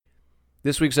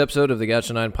This week's episode of the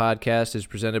Gaucho 9 podcast is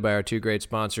presented by our two great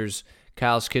sponsors,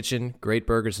 Kyle's Kitchen, great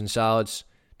burgers and salads.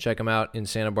 Check them out in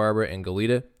Santa Barbara and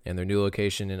Goleta, and their new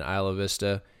location in Isla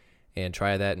Vista, and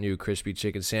try that new crispy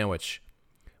chicken sandwich.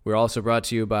 We're also brought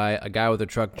to you by a guy with a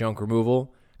truck junk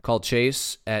removal. Call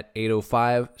Chase at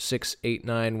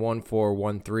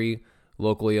 805-689-1413,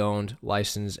 locally owned,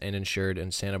 licensed, and insured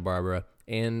in Santa Barbara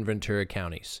and Ventura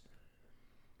counties.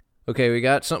 Okay, we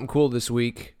got something cool this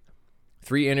week.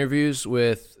 3 interviews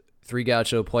with 3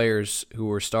 Gaucho players who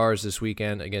were stars this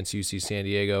weekend against UC San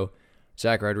Diego.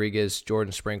 Zach Rodriguez,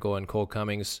 Jordan Sprinkle, and Cole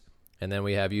Cummings. And then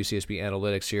we have UCSB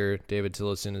Analytics here, David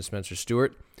Tillotson and Spencer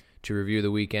Stewart, to review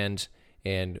the weekend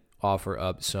and offer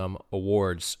up some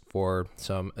awards for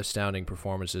some astounding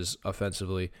performances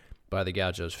offensively by the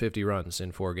Gauchos. 50 runs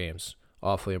in 4 games.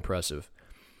 Awfully impressive.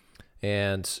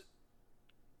 And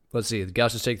let's see, the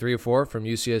Gauchos take 3 of 4 from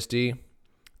UCSD.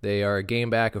 They are a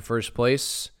game back of first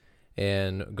place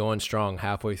and going strong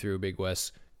halfway through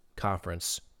BigWest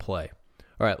conference play.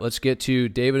 All right, let's get to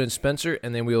David and Spencer,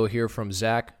 and then we will hear from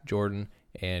Zach, Jordan,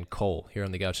 and Cole here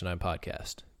on the Gaucho 9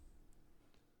 podcast.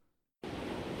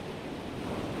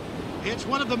 It's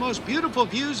one of the most beautiful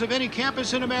views of any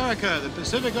campus in America, the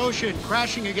Pacific Ocean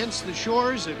crashing against the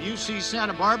shores of UC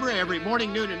Santa Barbara every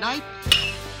morning, noon, and night.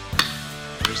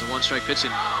 Here's the one-strike pitch,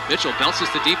 and Mitchell bounces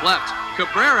to deep left.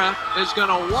 Cabrera is going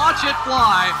to watch it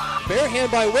fly. Bare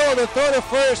hand by Will to throw to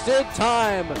first in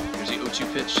time. Here's the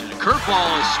 0-2 pitch, and a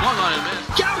curveball is swung on and missed.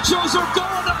 Gauchos are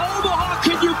going to Omaha,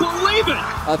 can you believe it?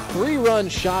 A 3-run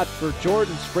shot for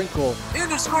Jordan Sprinkle. In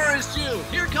to score is 2.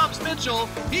 Here comes Mitchell.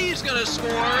 He's going to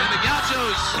score, and the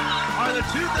Gauchos are the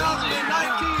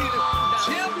 2019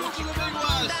 champions of the Big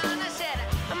West.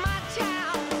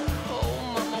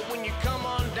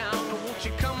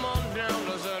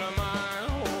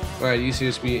 All right,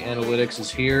 UCSB Analytics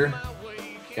is here.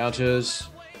 Gauchos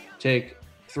take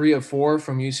 3 of 4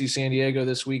 from UC San Diego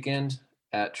this weekend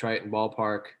at Triton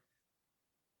Ballpark.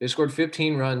 They scored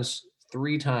 15 runs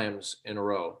 3 times in a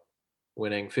row,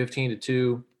 winning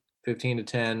 15-2,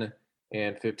 15-10,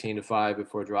 and 15-5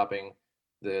 before dropping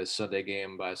the Sunday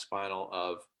game by a final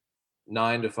of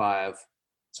 9-5.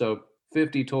 So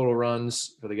 50 total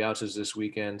runs for the Gauchos this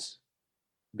weekend.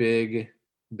 Big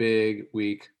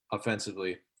week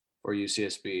offensively for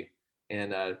UCSB.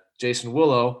 And Jason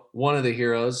Willow, one of the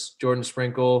heroes, Jordan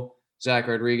Sprinkle, Zach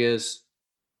Rodriguez,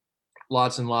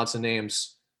 lots and lots of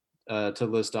names to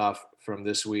list off from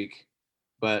this week.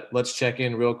 But let's check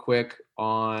in real quick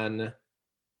on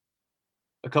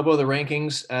a couple of the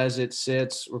rankings as it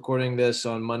sits. Recording this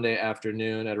on Monday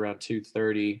afternoon at around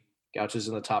 2:30. Gauchos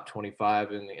in the top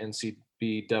 25 in the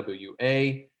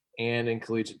NCBWA and in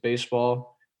collegiate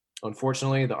baseball.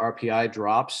 Unfortunately, the RPI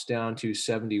drops down to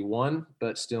 71,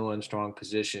 but still in strong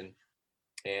position.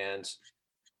 And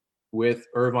with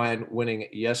Irvine winning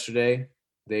yesterday,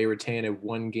 they retain a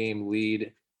 1-game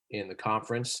lead in the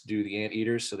conference due to the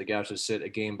Anteaters. So the Gauchos sit a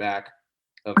game back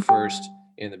of first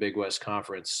in the Big West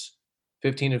Conference.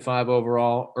 15-5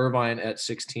 overall. Irvine at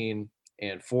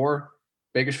 16-4.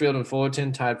 Bakersfield and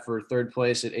Fullerton tied for third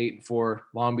place at 8-4.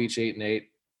 Long Beach 8-8.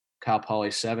 Cal Poly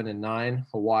 7-9,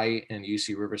 Hawaii and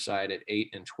UC Riverside at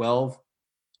 8-12,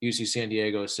 UC San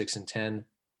Diego 6-10,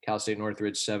 Cal State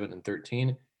Northridge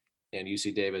 7-13, and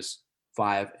UC Davis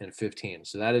 5-15.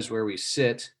 So that is where we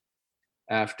sit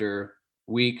after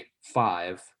week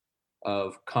 5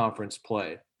 of conference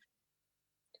play.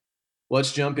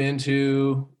 Let's jump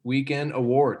into weekend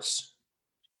awards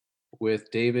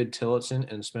with David Tillotson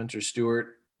and Spencer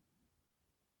Stewart.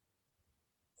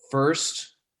 First,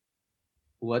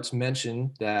 let's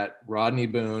mention that Rodney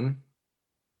Boone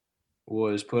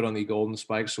was put on the Golden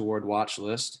Spikes Award watch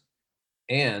list,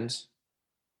 and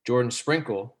Jordan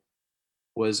Sprinkle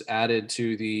was added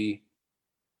to the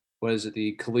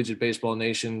Collegiate Baseball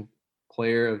Nation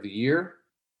Player of the Year?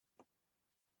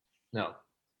 No,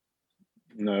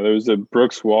 there was a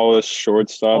Brooks Wallace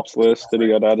shortstops list that he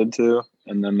got added to,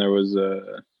 and then there was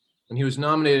and he was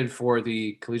nominated for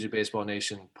the Collegiate Baseball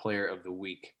Nation Player of the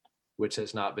Week, which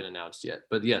has not been announced yet.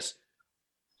 But yes,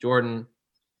 Jordan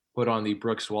put on the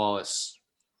Brooks Wallace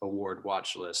Award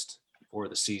watch list for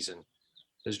the season.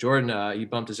 As Jordan, he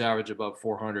bumped his average above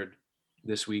 400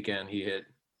 this weekend. He had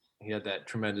that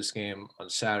tremendous game on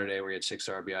Saturday where he had 6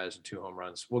 RBIs and 2 home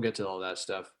runs. We'll get to all that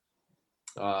stuff.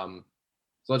 So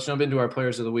let's jump into our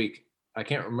players of the week. I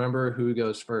can't remember who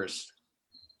goes first.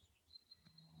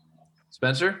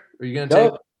 Spencer, are you going to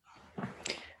take?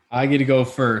 I get to go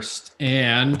first,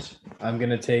 and I'm going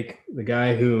to take the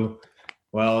guy who,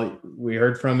 well, we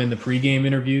heard from in the pregame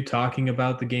interview talking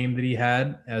about the game that he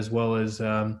had, as well as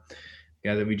the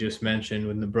guy that we just mentioned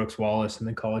with the Brooks Wallace and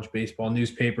the college baseball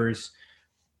newspapers.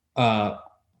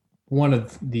 one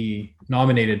of the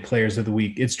nominated players of the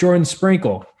week. It's Jordan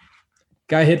Sprinkle.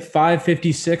 Guy hit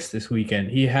 556 this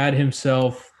weekend. He had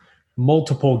himself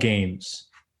multiple games.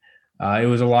 It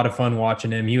was a lot of fun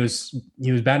watching him. He was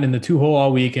batting in the 2-hole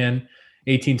all weekend,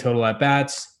 18 total at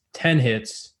bats, 10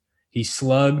 hits. He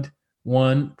slugged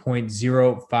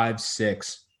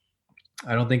 1.056.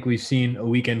 I don't think we've seen a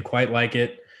weekend quite like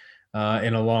it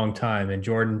in a long time. And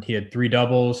Jordan, he had 3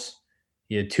 doubles.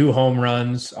 He had 2 home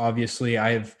runs. Obviously,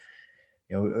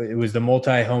 it was the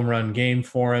multi-home run game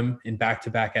for him in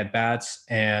back-to-back at-bats.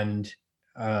 And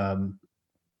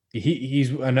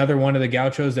he's another one of the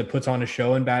Gauchos that puts on a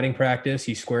show in batting practice.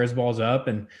 He squares balls up,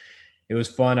 and it was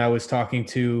fun. I was talking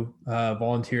to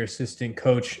volunteer assistant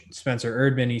coach Spencer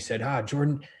Erdman. He said,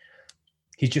 Jordan,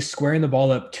 he's just squaring the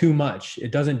ball up too much.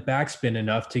 It doesn't backspin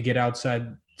enough to get out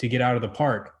of the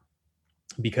park,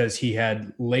 because he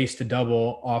had laced a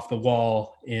double off the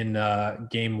wall in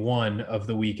game 1 of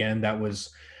the weekend. That was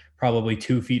probably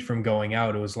 2 feet from going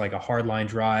out. It was like a hard line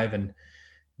drive and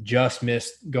just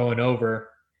missed going over.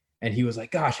 And he was like,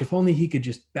 gosh, if only he could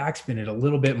just backspin it a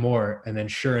little bit more. And then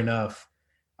sure enough,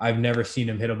 I've never seen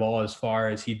him hit a ball as far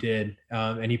as he did.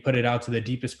 And he put it out to the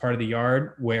deepest part of the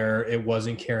yard where it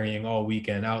wasn't carrying all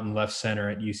weekend, out in left center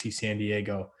at UC San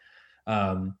Diego.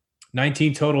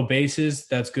 19 total bases.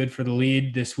 That's good for the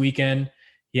lead this weekend.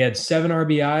 He had 7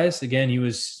 RBIs. Again, he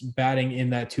was batting in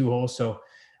that 2-hole. So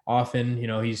often,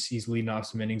 he's leading off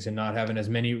some innings and not having as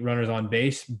many runners on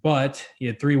base, but he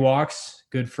had 3 walks,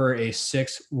 good for a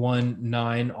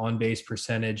 6.19 on base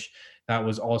percentage. That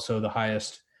was also the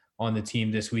highest on the team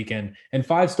this weekend, and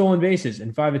 5 stolen bases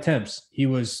in 5 attempts. He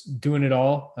was doing it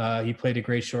all. He played a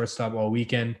great shortstop all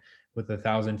weekend with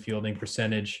 1,000 fielding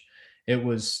percentage. It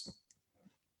was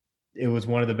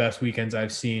one of the best weekends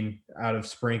I've seen out of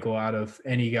Sprinkle, out of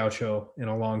any Gaucho in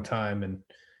a long time. And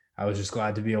I was just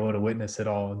glad to be able to witness it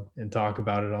all and talk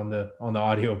about it on the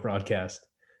audio broadcast.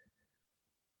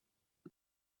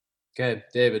 Okay,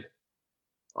 David,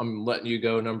 I'm letting you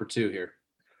go number 2 here.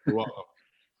 You're welcome.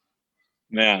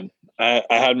 Man, I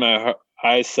had my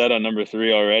eyes set on number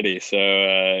 3 already. So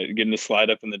getting to slide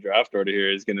up in the draft order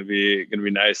here is going to be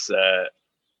nice.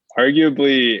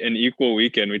 Arguably an equal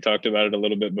weekend. We talked about it a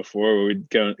little bit before, where we'd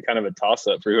go kind of a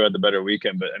toss-up for who had the better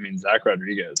weekend. But, I mean, Zach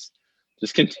Rodriguez,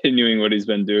 just continuing what he's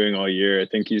been doing all year. I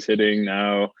think he's hitting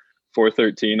now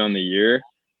 413 on the year.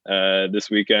 This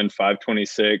weekend,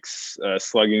 526,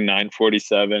 slugging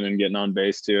 947 and getting on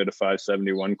base, too, at a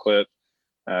 571 clip.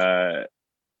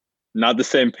 Not the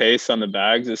same pace on the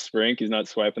bags as Sprink. He's not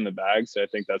swiping the bags. So I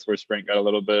think that's where Sprink got a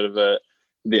little bit of the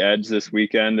edge this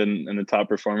weekend and the top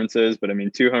performances. But I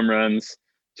mean, 2 home runs,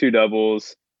 2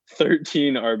 doubles,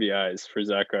 13 RBIs for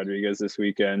Zach Rodriguez this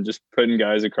weekend, just putting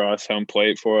guys across home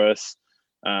plate for us.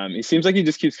 He seems like he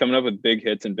just keeps coming up with big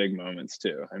hits and big moments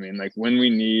too. I mean, like when we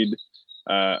need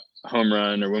a home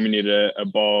run or when we need a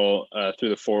ball through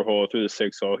the 4-hole, through the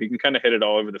 6-hole, he can kind of hit it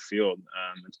all over the field.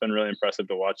 It's been really impressive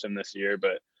to watch him this year.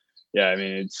 But yeah, I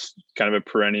mean, it's kind of a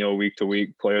perennial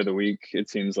week-to-week player of the week. It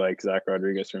seems like Zach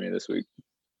Rodriguez for me this week.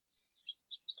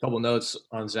 Couple notes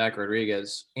on Zach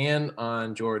Rodriguez and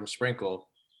on Jordan Sprinkle.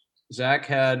 Zach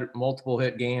had multiple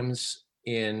hit games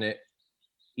in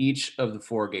each of the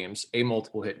 4 games, a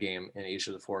multiple hit game in each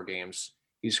of the 4 games.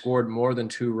 He scored more than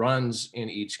 2 runs in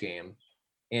each game,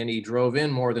 and he drove in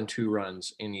more than 2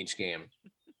 runs in each game.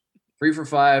 3 for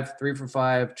 5, 3 for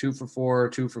 5, 2 for 4,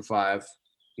 2 for 5.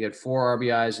 He had 4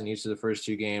 RBIs in each of the first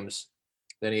 2 games.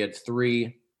 Then he had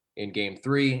 3 in game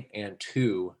 3 and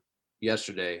 2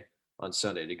 yesterday on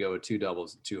Sunday to go with 2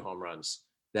 doubles and 2 home runs.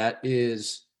 That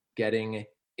is getting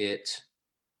it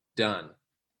done.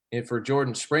 And for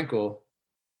Jordan Sprinkle,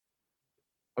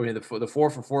 I mean, the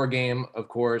 4 for 4 game, of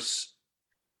course,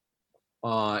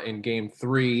 in game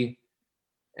 3.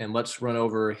 And let's run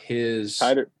over his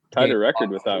tied a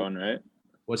record with that one, right?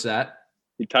 What's that?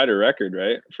 He tied a record,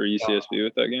 right, for UCSB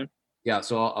with that game? Yeah,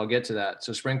 so I'll get to that.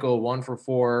 So Sprinkle 1 for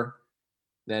 4,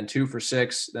 then 2 for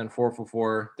 6, then 4 for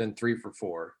 4, then 3 for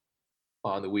 4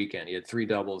 on the weekend. He had 3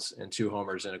 doubles and 2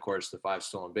 homers and, of course, the 5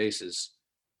 stolen bases.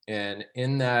 And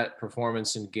in that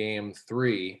performance in game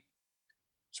 3,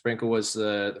 Sprinkle was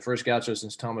the first Gaucho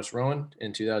since Thomas Rowan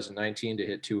in 2019 to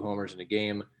hit 2 homers in a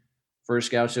game.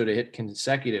 First Gaucho to hit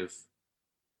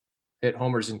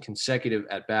homers in consecutive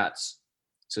at-bats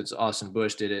since Austin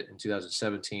Bush did it in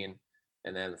 2017.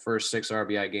 And then the first 6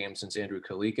 RBI game since Andrew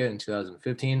Kalika in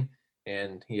 2015.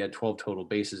 And he had 12 total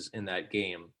bases in that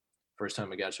game. First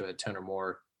time a Gaucho had 10 or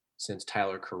more since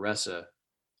Tyler Caressa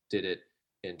did it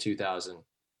in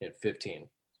 2015.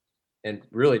 And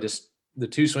really just the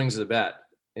 2 swings of the bat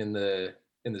in the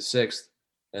 6th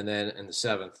and then in the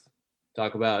 7th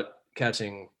Talk about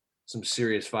catching some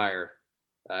serious fire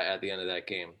at the end of that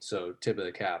game. So tip of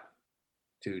the cap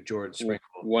to Jordan Sprinkle.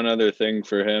 One other thing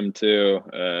for him too,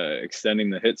 extending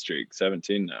the hit streak,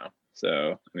 17 now.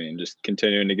 So, I mean, just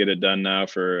continuing to get it done now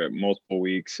for multiple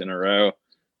weeks in a row.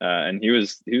 And he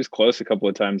was close a couple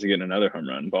of times to getting another home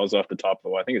run. Ball's off the top of the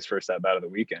wall. I think his first at bat of the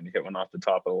weekend. He hit one off the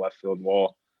top of the left field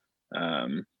wall.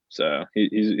 So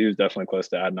he was definitely close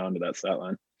to adding on to that stat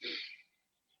line.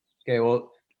 Okay,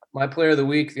 well, my player of the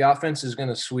week, the offense is going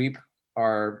to sweep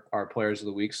our players of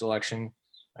the week selection.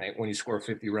 Right? When you score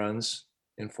 50 runs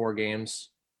in 4 games,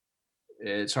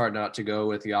 it's hard not to go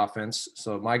with the offense.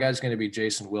 So my guy's going to be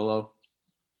Jason Willow,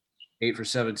 8 for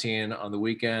 17 on the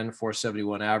weekend,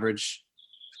 471 average,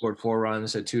 scored 4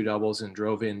 runs, had 2 doubles, and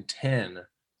drove in 10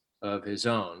 of his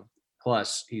own.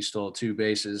 Plus, he stole 2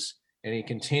 bases, and he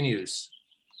continues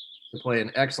to play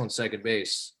an excellent second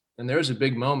base. And there's a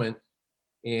big moment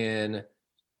in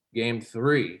game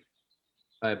 3,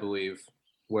 I believe,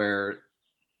 where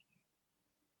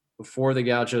before the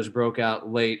Gauchos broke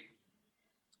out late,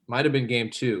 might have been game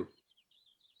 2.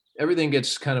 Everything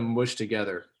gets kind of mushed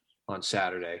together on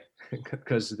Saturday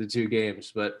because of the 2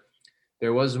 games. But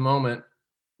there was a moment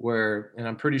where, and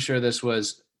I'm pretty sure this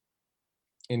was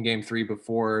in game 3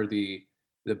 before the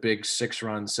big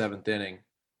 6-run 7th inning,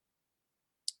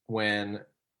 when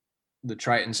the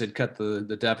Tritons had cut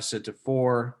the deficit to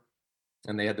 4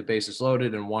 and they had the bases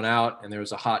loaded and 1 out, and there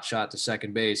was a hot shot to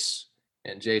second base,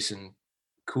 and Jason,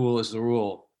 cool as the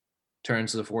rule,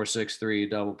 turns to the 4-6-3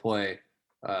 double play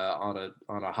on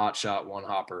a hot shot 1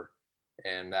 hopper,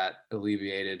 and that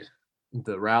alleviated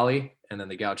the rally. And then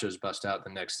the Gauchos bust out the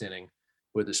next inning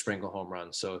with a Sprinkle home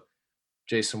run. So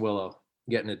Jason Willow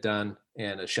getting it done,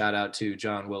 and a shout out to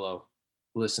John Willow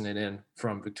listening in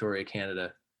from Victoria,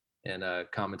 Canada, and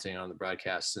commenting on the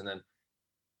broadcasts. And then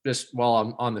just while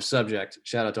I'm on the subject,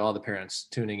 shout out to all the parents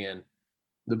tuning in,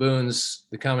 the Boones,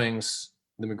 the Cummings,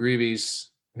 the McGreevies,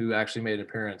 who actually made an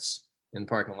appearance in the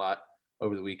parking lot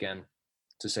over the weekend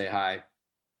to say hi.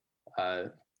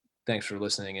 Thanks for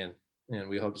listening in, and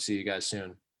we hope to see you guys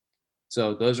soon.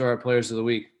 So those are our players of the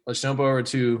week. Let's jump over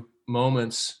to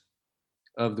moments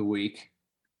of the week.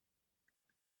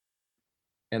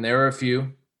 And there are a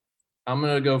few. I'm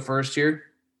going to go first here.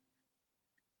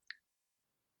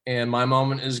 And my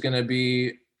moment is going to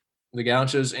be the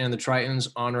Gauchos and the Tritons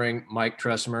honoring Mike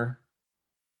Tressmer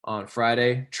on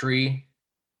Friday, Tree,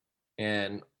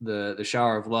 and the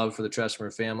shower of love for the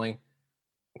Tressmer family,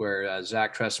 where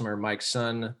Zach Tressmer, Mike's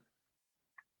son,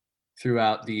 threw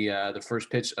out the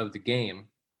first pitch of the game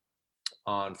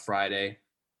on Friday,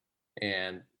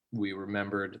 and we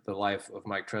remembered the life of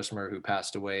Mike Tressmer, who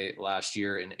passed away last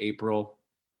year in April,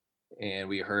 and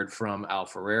we heard from Al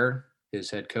Ferrer,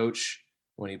 his head coach,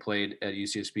 when he played at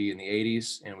UCSB in the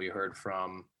 80s, and we heard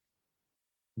from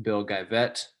Bill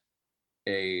Guyvette,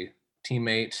 a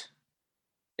teammate,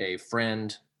 a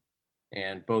friend,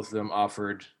 and both of them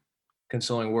offered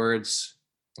consoling words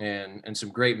and some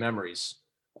great memories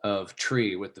of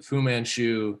Tree with the Fu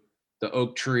Manchu, the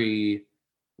oak tree,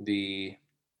 the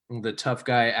tough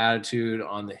guy attitude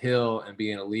on the hill and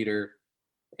being a leader.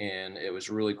 And it was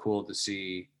really cool to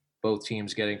see both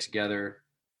teams getting together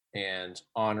and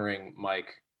honoring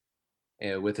Mike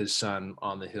with his son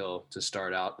on the hill to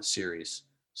start out the series.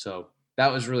 So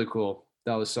that was really cool.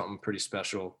 That was something pretty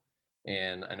special.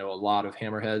 And I know a lot of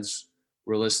Hammerheads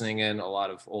were listening in, a lot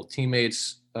of old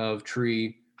teammates of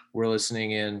Tree were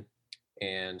listening in,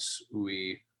 and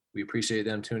we appreciate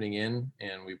them tuning in,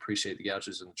 and we appreciate the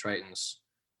Gauchos and the Tritons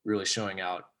really showing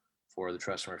out for the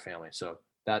Tressmer family. So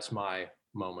that's my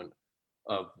moment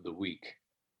of the week.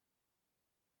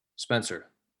 Spencer,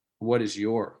 what is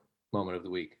your moment of the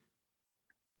week?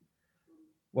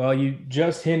 Well, you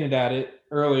just hinted at it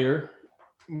earlier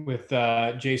with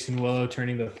Jason Willow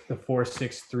turning the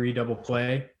 4-6-3 double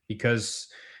play, because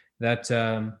that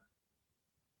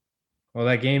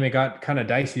that game, it got kind of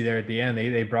dicey there at the end.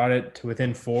 They brought it to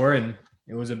within 4, and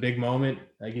it was a big moment.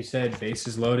 Like you said,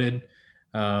 bases loaded,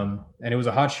 and it was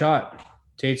a hot shot.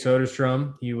 Tate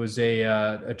Soderstrom, he was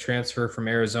a transfer from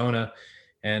Arizona,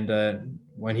 and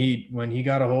when he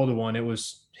got a hold of one, it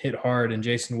was hit hard. And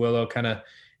Jason Willow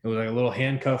it was like a little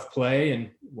handcuff play, and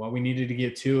we needed to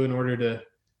get 2 in order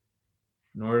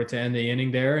to end the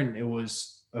inning there. And it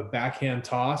was a backhand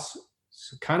toss,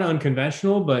 kind of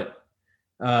unconventional, but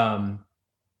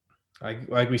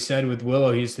like we said with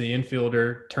Willow, he's the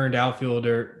infielder, turned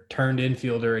outfielder, turned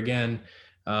infielder again,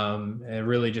 and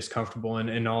really just comfortable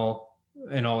in all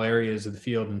areas of the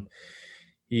field. And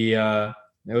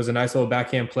it was a nice little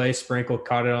backhand play. Sprinkle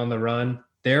caught it on the run.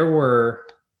 There were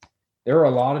a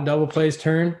lot of double plays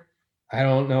turned. I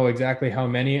don't know exactly how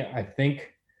many. I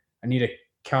think I need to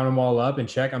count them all up and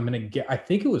check. I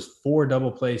think it was 4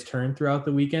 double plays turned throughout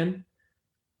the weekend,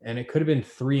 and it could have been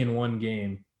 3 in one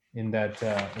game in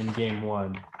game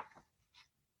one.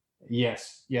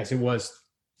 Yes, it was.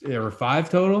 There were 5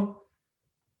 total.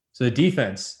 So the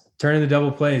defense turning the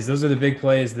double plays, those are the big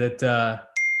plays that are,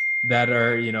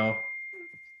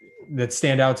 that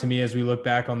stand out to me as we look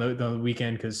back on the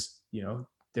weekend, because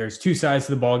there's 2 sides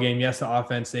to the ball game. Yes, the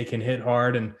offense, they can hit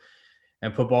hard and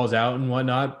put balls out and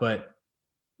whatnot, but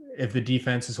if the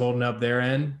defense is holding up their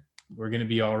end, we're going to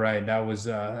be all right. That was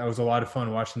a lot of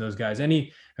fun watching those guys.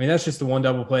 That's just the one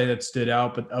double play that stood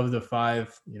out, but of the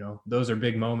 5, those are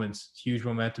big moments, huge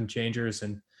momentum changers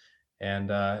and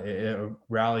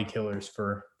rally killers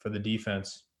for the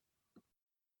defense.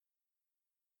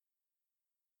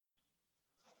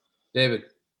 David,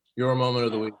 your moment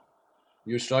of the week.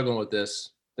 You're struggling with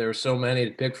this. There are so many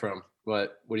to pick from,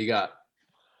 but what do you got?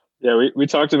 Yeah, we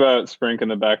talked about Sprink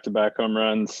and the back-to-back home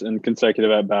runs and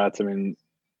consecutive at-bats.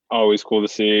 Always cool to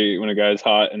see when a guy's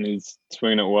hot and he's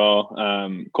swinging it well.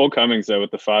 Cole Cummings, though,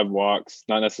 with the 5 walks,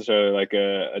 not necessarily like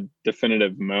a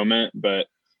definitive moment, but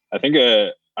I think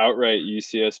a outright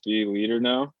UCSB leader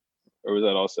now, or was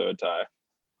that also a tie?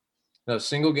 No,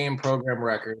 single game program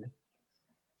record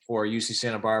for UC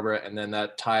Santa Barbara, and then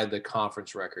that tied the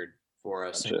conference record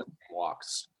for single game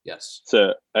walks. Yes.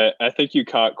 So I think you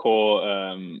caught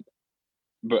Cole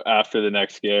but after the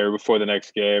next game or before the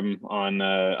next game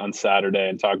on Saturday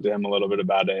and talked to him a little bit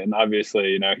about it. And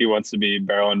obviously, he wants to be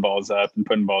barreling balls up and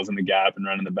putting balls in the gap and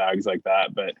running the bags like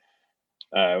that. But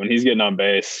when he's getting on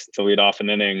base to lead off an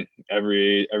inning,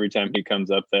 every time he comes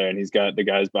up there and he's got the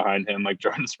guys behind him like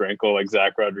Jordan Sprinkle, like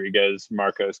Zach Rodriguez,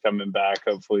 Marcos coming back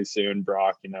hopefully soon,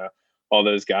 Brock, all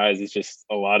those guys, it's just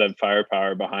a lot of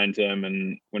firepower behind him.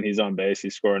 And when he's on base,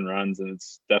 he's scoring runs, and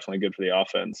it's definitely good for the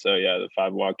offense. So, yeah, the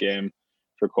 5-walk game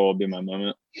for Cole will be my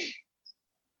moment.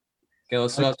 Okay,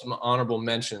 let's have some honorable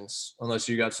mentions, unless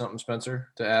you got something,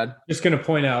 Spencer, to add. Just going to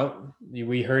point out,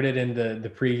 we heard it in the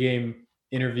pregame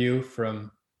interview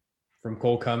from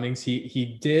Cole Cummings.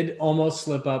 He did almost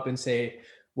slip up and say,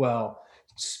 well,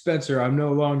 Spencer, I'm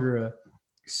no longer a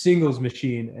singles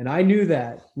machine. And I knew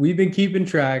that. We've been keeping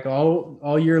track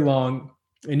all year long.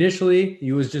 Initially,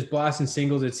 he was just blasting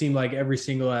singles. It seemed like every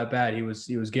single at bat, he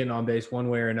was getting on base one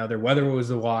way or another, whether it was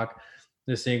the walk,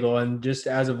 the single. And just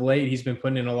as of late, he's been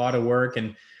putting in a lot of work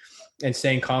and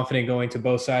staying confident going to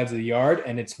both sides of the yard.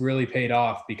 And it's really paid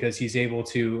off because he's able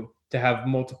to have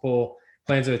multiple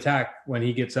plans of attack when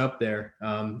he gets up there.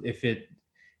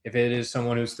 If it is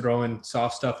someone who's throwing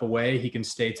soft stuff away, he can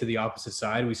stay to the opposite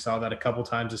side. We saw that a couple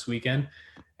times this weekend,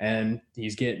 and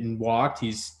he's getting walked.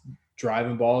 He's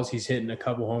driving balls. He's hitting a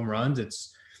couple home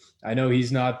runs. I know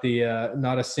he's not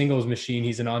a singles machine.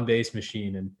 He's an on-base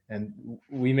machine, and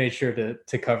we made sure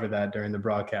to cover that during the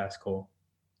broadcast, Cole.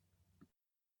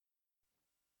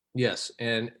 Yes,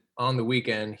 and on the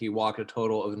weekend, he walked a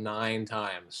total of 9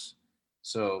 times.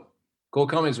 So Cole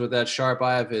Cummings, with that sharp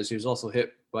eye of his, he was also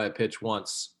hit by a pitch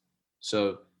once.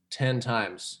 So 10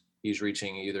 times he's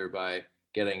reaching either by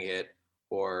getting hit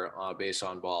or base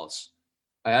on balls.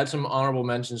 I had some honorable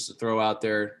mentions to throw out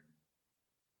there.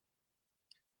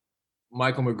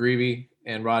 Michael McGreevy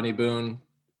and Rodney Boone.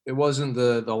 It wasn't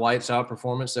the lights out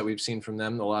performance that we've seen from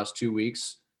them the last 2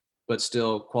 weeks, but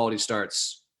still quality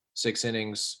starts. 6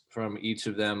 innings from each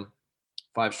of them,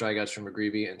 5 strikeouts from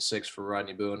McGreevy and 6 for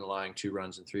Rodney Boone, allowing 2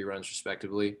 runs and 3 runs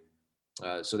respectively.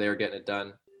 So they were getting it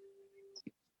done.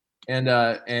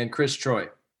 And Chris Troy,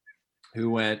 who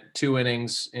went 2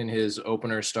 innings in his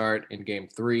opener start in Game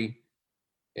 3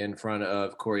 in front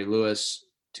of Corey Lewis.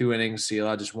 2 innings, he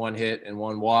allowed just 1 hit and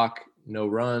 1 walk, no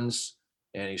runs,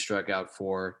 and he struck out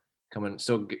 4, trying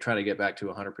to get back to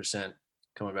 100%,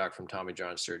 coming back from Tommy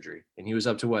John surgery. And he was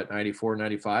up to what, 94,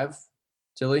 95,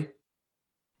 Tilly?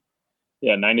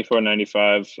 Yeah, 94,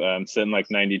 95, sitting like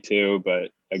 92.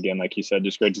 But again, like you said,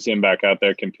 just great to see him back out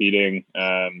there competing.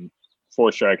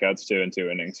 4 strikeouts, 2 in 2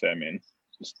 innings. So,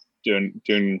 just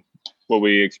doing what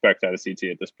we expect out of CT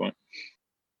at this point.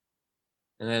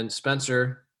 And then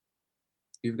Spencer,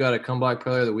 you've got a comeback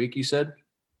player of the week, you said?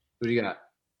 Who do you got?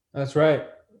 That's right.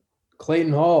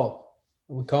 Clayton Hall.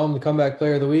 We call him the comeback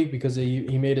player of the week because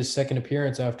he made his second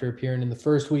appearance after appearing in the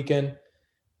first weekend.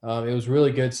 It was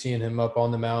really good seeing him up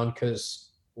on the mound because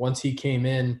once he came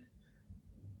in,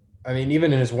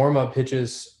 even in his warm-up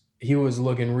pitches, he was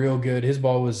looking real good. His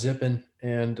ball was zipping,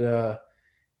 and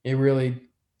it really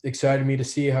excited me to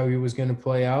see how he was going to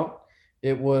play out.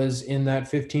 It was in that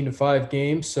 15-5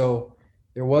 game, so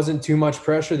there wasn't too much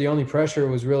pressure. The only pressure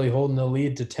was really holding the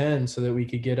lead to 10 so that we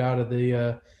could get out of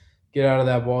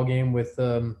that ball game with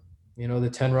the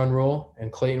 10-run rule,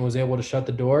 and Clayton was able to shut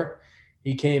the door.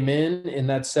 He came in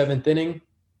that 7th inning.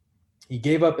 He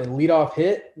gave up a leadoff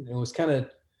hit. It was kind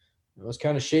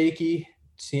of shaky,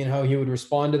 seeing how he would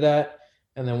respond to that.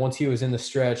 And then once he was in the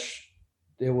stretch,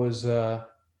 it was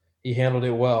he handled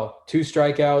it well. 2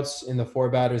 strikeouts in the 4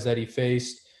 batters that he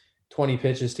faced, 20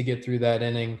 pitches to get through that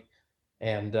inning,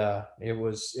 and it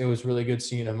was really good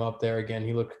seeing him up there again.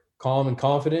 He looked calm and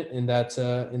confident in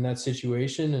that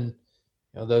situation, and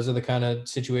those are the kind of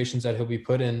situations that he'll be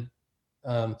put in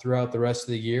throughout the rest of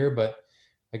the year. But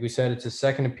like we said, it's his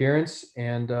second appearance,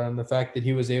 and the fact that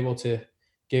he was able to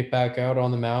get back out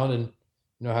on the mound and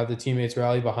have the teammates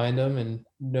rally behind him and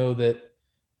know that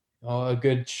a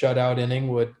good shutout inning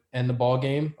would end the ball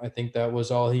game. I think that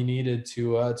was all he needed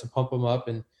to pump him up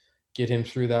and get him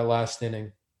through that last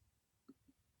inning.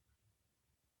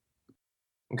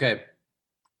 Okay.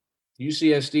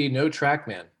 UCSD, no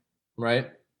TrackMan,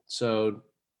 right? So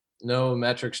no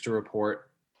metrics to report.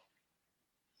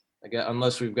 I guess,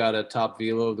 unless we've got a top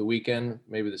velo of the weekend,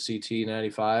 maybe the CT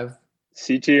 95.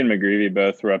 CT and McGreevy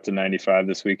both were up to 95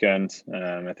 this weekend.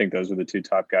 I think those were the 2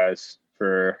 top guys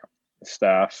for the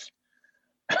staff.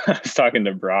 I was talking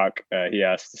to Brock. He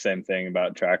asked the same thing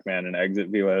about TrackMan and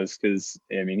exit velos because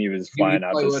he was flying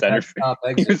out to center field.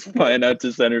 He was flying out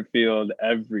to center field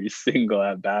every single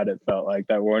at bat. It felt like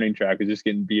that warning track was just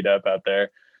getting beat up out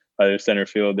there by their center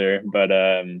fielder. But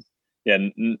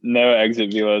no exit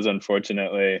velos,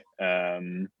 unfortunately.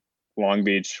 Long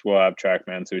Beach will have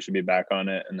TrackMan, so we should be back on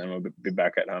it, and then we'll be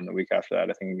back at home the week after that,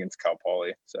 I think, against Cal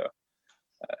Poly. So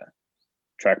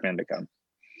TrackMan to come.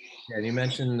 Yeah, and you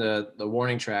mentioned the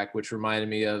warning track, which reminded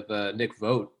me of Nick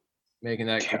Vogt making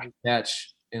that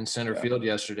catch in center field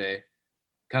yesterday.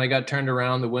 Kind of got turned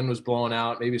around. The wind was blowing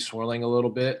out, maybe swirling a little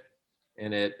bit,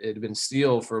 and it had been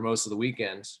still for most of the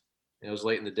weekends. It was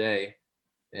late in the day,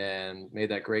 and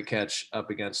made that great catch up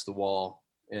against the wall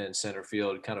in center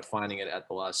field, kind of finding it at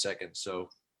the last second. So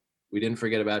we didn't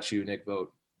forget about you, Nick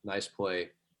Vogt. Nice play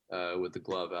with the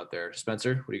glove out there.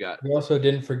 Spencer, what do you got? We also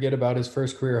didn't forget about his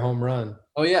first career home run.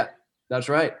 Oh, yeah, that's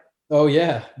right. Oh,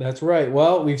 yeah, that's right.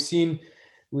 Well, we've seen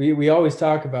we always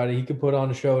talk about it. He could put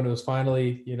on a show, and it was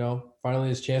finally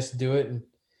his chance to do it. And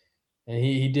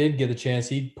he did get the chance.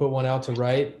 He put one out to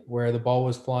right where the ball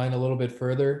was flying a little bit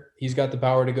further. He's got the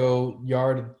power to go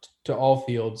yard to all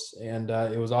fields, and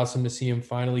it was awesome to see him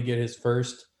finally get his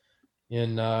first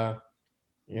in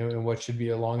in what should be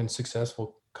a long and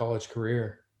successful college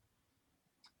career.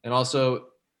 And also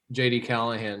J.D.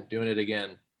 Callahan doing it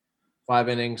again. 5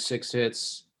 innings, 6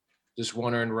 hits, just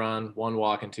 1 earned run, 1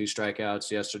 walk and 2 strikeouts.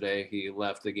 Yesterday he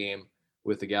left the game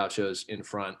with the Gauchos in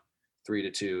front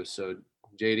 3-2. So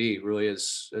JD really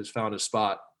has found a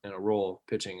spot and a role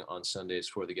pitching on Sundays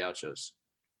for the Gauchos.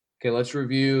 Okay, let's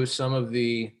review some of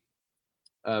the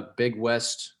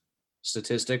BigWest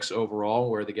statistics overall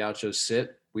where the Gauchos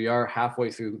sit. We are halfway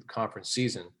through the conference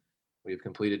season. We've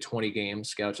completed 20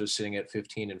 games. Gauchos sitting at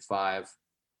 15-5.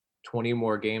 20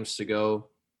 more games to go,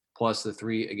 plus the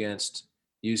 3 against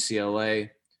UCLA.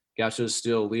 Gauchos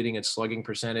still leading its slugging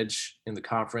percentage in the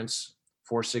conference,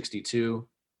 .462.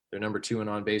 They're number 2 in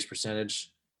on-base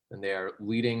percentage, and they are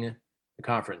leading the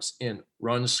conference in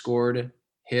runs scored,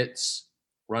 hits,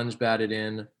 runs batted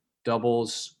in,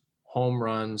 doubles, home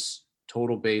runs,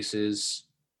 total bases,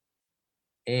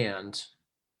 and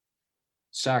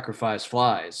sacrifice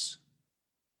flies.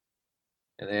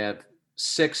 And they have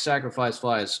 6 sacrifice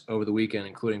flies over the weekend,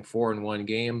 including 4 in one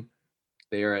game.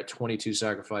 They are at 22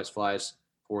 sacrifice flies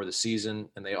for the season,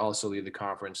 and they also lead the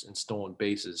conference in stolen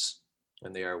bases,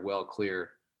 and they are well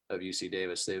clear of UC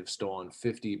Davis. They've stolen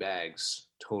 50 bags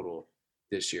total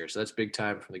this year. So that's big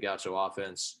time from the Gaucho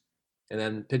offense. And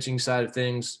then pitching side of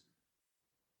things,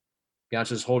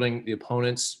 Gaucho's holding the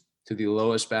opponents to the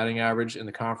lowest batting average in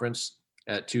the conference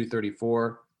at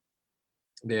 .234.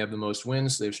 They have the most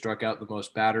wins. They've struck out the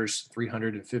most batters,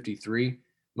 353.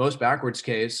 Most backwards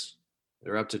Ks,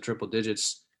 they're up to triple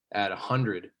digits at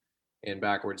 100 in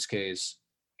backwards Ks.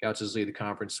 Gauchos lead the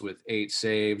conference with 8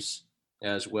 saves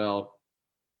as well.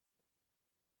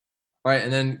 All right,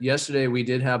 and then yesterday we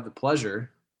did have the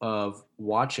pleasure of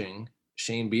watching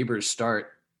Shane Bieber's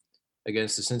start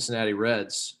against the Cincinnati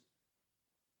Reds.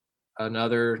 What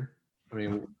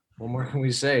more can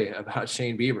we say about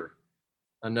Shane Bieber?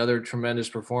 Another tremendous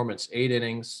performance, 8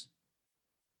 innings,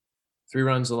 3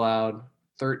 runs allowed,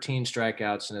 13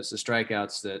 strikeouts, and it's the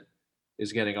strikeouts that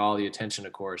is getting all the attention,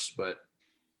 of course, but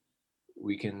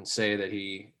we can say that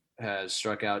he has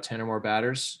struck out 10 or more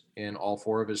batters in all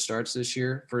 4 of his starts this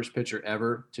year. First pitcher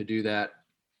ever to do that,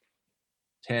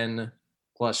 10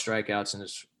 plus strikeouts in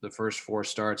the first 4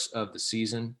 starts of the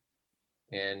season.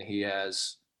 And he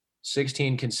has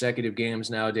 16 consecutive games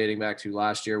now dating back to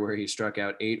last year where he struck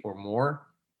out 8 or more.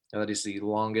 Now that is the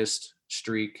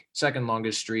second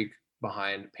longest streak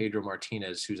behind Pedro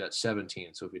Martinez, who's at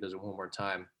 17. So if he does it one more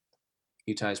time,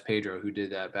 he ties Pedro, who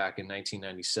did that back in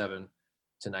 1997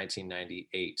 to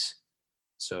 1998.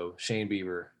 So Shane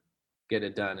Bieber, get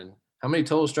it done. And how many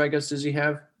total strikeouts does he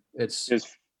have? It's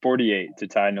 48 to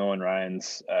tie Nolan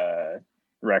Ryan's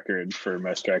record for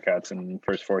most strikeouts in the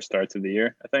first 4 starts of the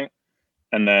year, I think.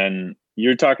 And then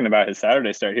you're talking about his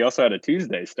Saturday start. He also had a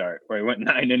Tuesday start where he went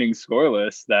 9 innings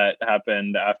scoreless. That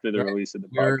happened after the release of the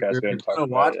podcast.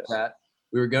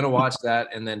 We were going to watch that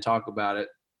and then talk about it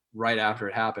right after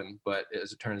it happened. But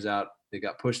as it turns out, they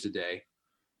got pushed today.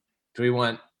 So he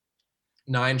went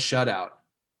 9 shutout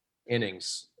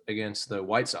innings against the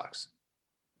White Sox.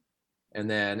 And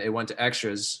then it went to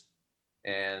extras,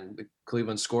 and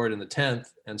Cleveland scored in the 10th,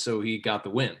 and so he got the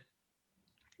win,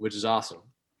 which is awesome.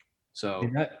 So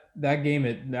that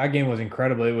game was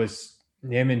incredible. It was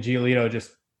him and Giolito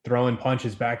just throwing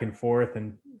punches back and forth,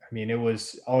 and I mean, it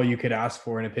was all you could ask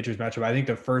for in a pitcher's matchup. I think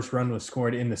the first run was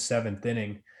scored in the 7th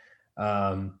inning.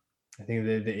 I think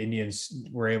the Indians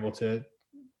were able to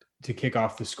kick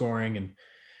off the scoring, and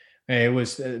it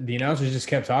was the announcers just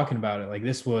kept talking about it. Like,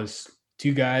 this was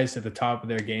 2 guys at the top of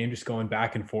their game just going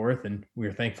back and forth, and we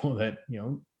were thankful that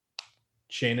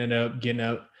Shane ended up getting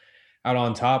out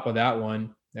on top of that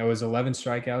one. There was 11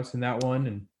 strikeouts in that one,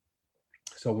 and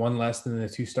so 1 less than the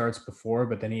 2 starts before,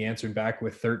 but then he answered back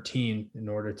with 13 in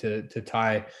order to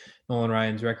tie Nolan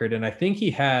Ryan's record. And I think he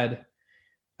had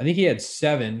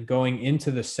 7 going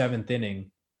into the 7th inning,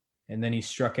 and then he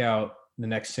struck out the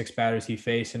next 6 batters he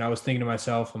faced. And I was thinking to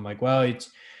myself, I'm like, well,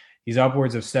 he's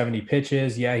upwards of 70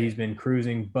 pitches. Yeah, he's been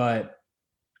cruising, but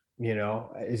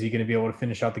is he going to be able to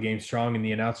finish out the game strong? And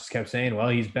the announcers kept saying, well,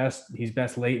 he's best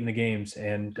late in the games.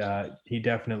 And he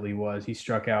definitely was. He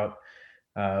struck out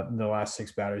the last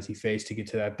 6 batters he faced to get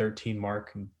to that 13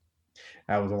 mark. And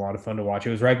that was a lot of fun to watch.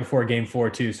 It was right before game 4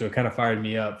 too. So it kind of fired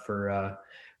me up for a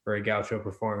Gaucho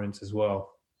performance as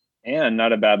well. And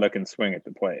not a bad looking swing at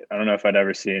the plate. I don't know if I'd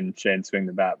ever seen Shane swing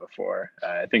the bat before.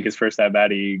 I think his first at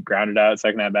bat he grounded out,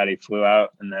 second at bat he flew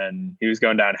out, and then he was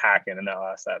going down hacking in that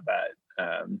last at bat.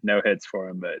 No hits for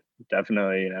him, but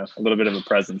definitely a little bit of a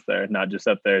presence there, not just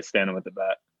up there standing with the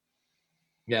bat.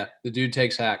 Yeah, the dude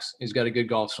takes hacks. He's got a good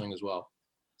golf swing as well.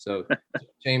 So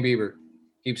Shane Bieber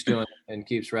keeps doing it and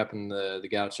keeps repping the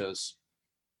Gauchos.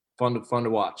 Fun to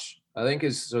watch. I think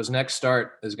his next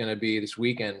start is going to be this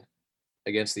weekend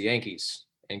against the Yankees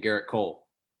and Garrett Cole.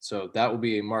 So that will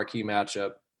be a marquee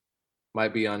matchup.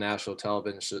 Might be on national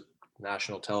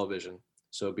television.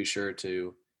 So be sure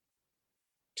to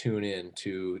tune in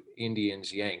to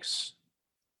Indians Yanks,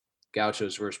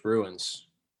 Gauchos versus Bruins,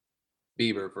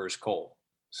 Bieber versus Cole.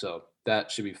 So that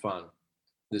should be fun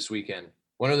this weekend.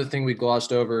 One other thing we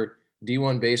glossed over,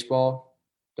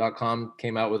 D1Baseball.com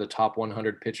came out with a top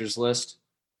 100 pitchers list.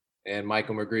 And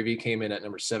Michael McGreevy came in at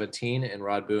number 17, and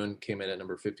Rod Boone came in at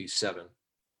number 57.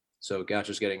 So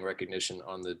Gaucho's getting recognition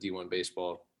on the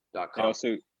D1Baseball.com.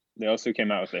 They also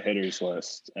came out with a hitters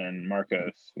list, and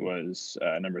Marcos was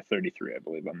number 33, I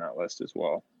believe, on that list as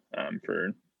well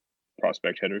for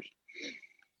prospect hitters.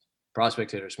 Prospect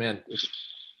hitters, man.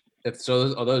 If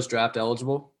so, are those draft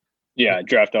eligible? Yeah,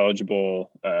 draft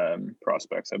eligible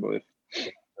prospects, I believe.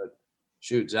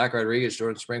 Shoot, Zach Rodriguez,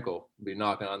 Jordan Sprinkle will be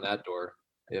knocking on that door.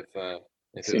 If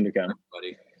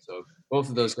everybody. So both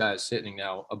of those guys sitting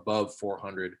now above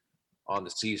 400 on the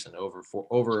season,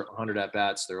 over 100 at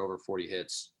bats, they're over 40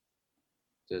 hits,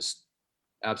 just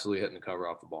absolutely hitting the cover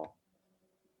off the ball.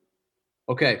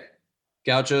 Okay,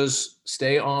 Gauchos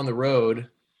stay on the road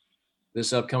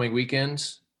this upcoming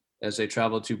weekend as they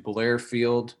travel to Blair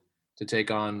Field to take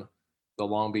on the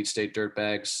Long Beach State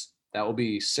Dirtbags. That will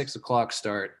be 6:00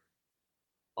 start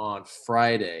on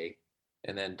Friday,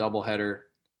 and then doubleheader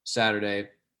Saturday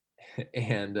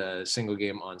and a single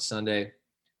game on Sunday.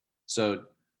 So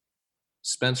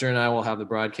Spencer and I will have the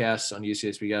broadcasts on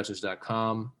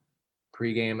UCSBGauchos.com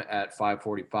pregame at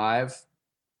 5:45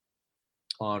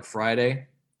 on Friday.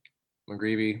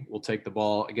 McGreevy will take the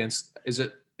ball against, is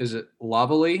it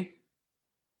Lavelli?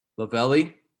 I'm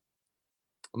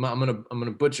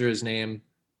gonna butcher his name.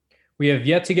 We have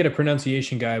yet to get a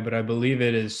pronunciation guy, but I believe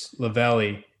it is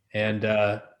Lavelli, and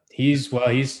he's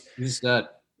a stud.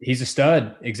 He's a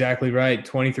stud. Exactly right.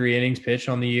 23 innings pitched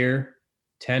on the year,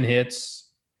 10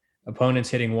 hits, opponents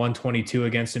hitting 122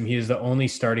 against him. He is the only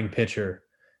starting pitcher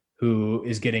who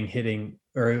is getting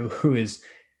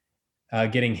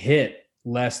hit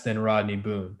less than Rodney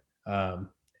Boone.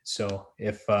 So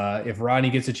if Rodney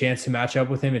gets a chance to match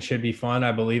up with him, it should be fun.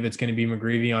 I believe it's going to be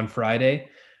McGreevy on Friday.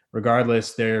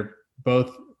 regardless, they're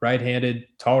both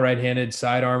tall right-handed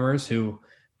side armors who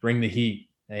bring the heat.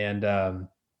 And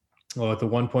with the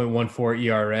 1.14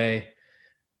 ERA,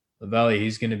 Lavelli,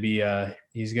 he's going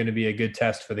to be a good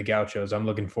test for the Gauchos. I'm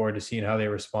looking forward to seeing how they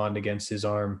respond against his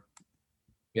arm.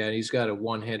 Yeah, and he's got a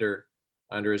one-hitter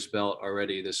under his belt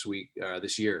already this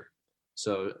year.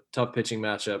 So tough pitching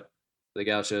matchup for the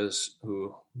Gauchos,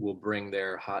 who will bring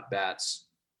their hot bats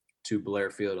to Blair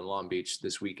Field in Long Beach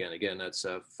this weekend. Again, that's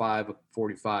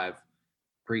 5:45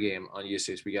 pregame on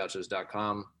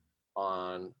UCSBGauchos.com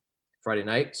on Friday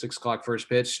night, 6 o'clock first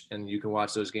pitch, and you can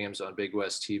watch those games on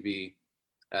BigWest TV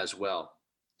as well.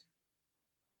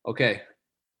 Okay.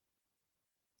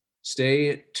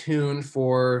 Stay tuned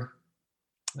for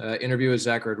interview with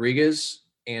Zach Rodriguez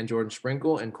and Jordan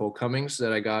Sprinkle and Cole Cummings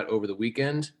that I got over the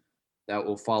weekend. That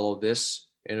will follow this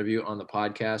interview on the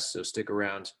podcast, so stick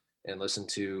around and listen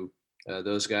to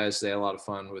those guys. They had a lot of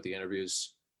fun with the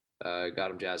interviews. Got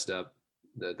them jazzed up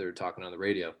that they're talking on the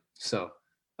radio. So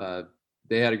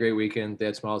they had a great weekend. They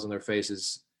had smiles on their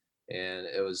faces, and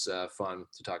it was fun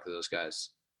to talk to those guys.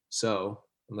 So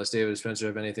unless David and Spencer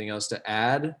have anything else to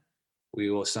add, we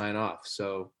will sign off.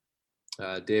 So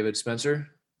David, Spencer,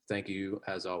 thank you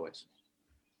as always.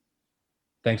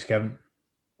 Thanks, Kevin.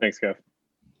 Thanks, Kev.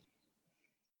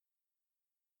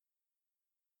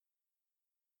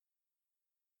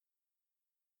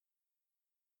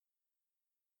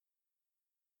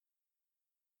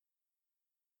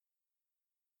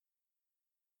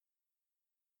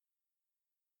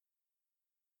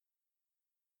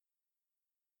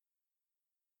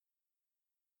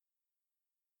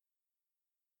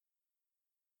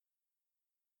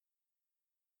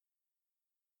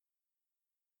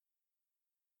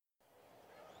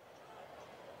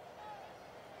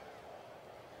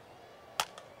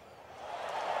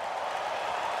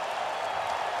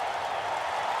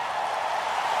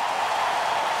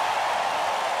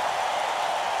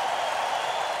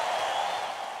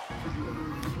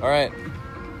 All right.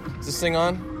 Is this thing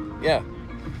on? Yeah.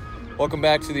 Welcome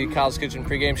back to the Kyle's Kitchen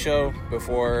pregame show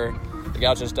before the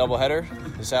Gauchos doubleheader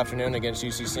this afternoon against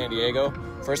UC San Diego.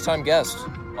 First time guest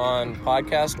on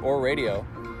podcast or radio.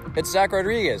 It's Zach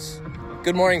Rodriguez.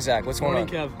 Good morning, Zach. What's going on?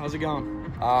 Good morning, Kev. How's it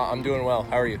going? I'm doing well.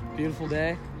 How are you? Beautiful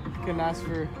day. Couldn't ask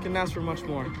for much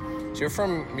more. So you're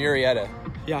from Murrieta.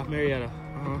 Yeah, Marietta.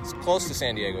 It's close to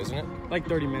San Diego, isn't it? Like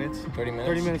 30 minutes. 30 minutes?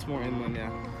 30 minutes more inland, yeah.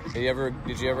 Did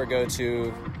you ever go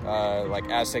to like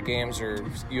Aztec games or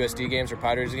USD games or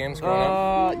Padres games growing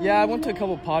up? Yeah, I went to a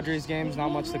couple Padres games, not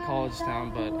much to college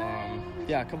town, but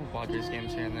yeah, a couple Padres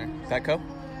games here and there. Petco?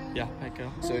 Yeah,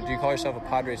 Petco. So do you call yourself a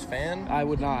Padres fan? I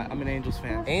would not. I'm an Angels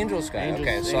fan. Angels guy.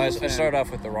 Okay, so I started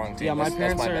off with the wrong team. Yeah, my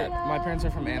parents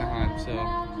are from Anaheim, so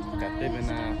they've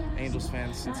been Angels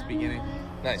fans since the beginning.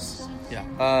 Nice.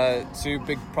 Yeah. So you're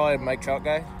probably a Mike Trout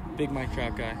guy? Big Mike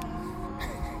Trout guy.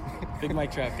 Big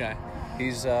Mike Trout guy.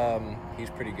 He's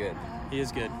pretty good. He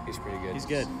is good. He's pretty good. He's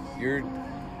good.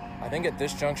 I think at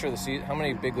this juncture of the season, how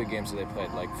many big league games have they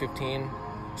played? Like 15?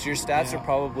 So your stats are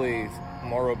probably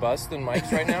more robust than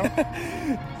Mike's right now?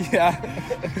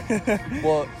 Yeah.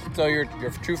 Well, so you're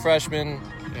a true freshman.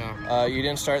 Yeah. You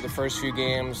didn't start the first few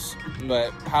games,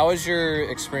 but how has your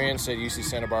experience at UC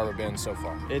Santa Barbara been so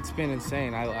far? It's been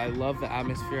insane. I love the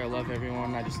atmosphere. I love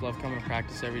everyone. I just love coming to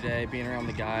practice every day, being around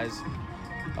the guys.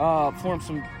 Formed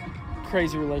some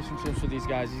crazy relationships with these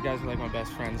guys. These guys are like my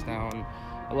best friends now, and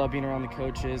I love being around the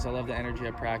coaches. I love the energy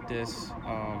at practice.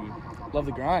 Love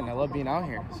the grind. I love being out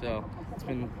here. So it's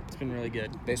been really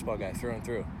good. Baseball guy through and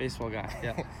through. Baseball guy,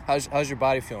 yeah. How's your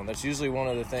body feeling? That's usually one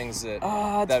of the things that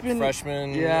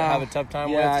freshmen have a tough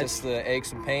time with. Just the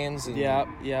aches and pains. And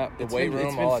the weight room.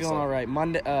 It's been feeling all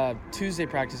right. Tuesday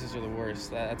practices are the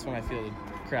worst. That's when I feel the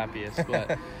crappiest.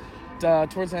 But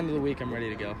towards the end of the week, I'm ready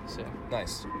to go. So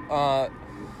nice.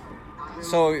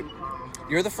 So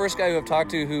you're the first guy who I've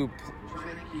talked to who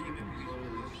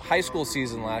high school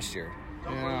season last year.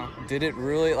 Yeah. Did it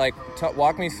really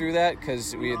walk me through that?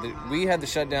 Because we had the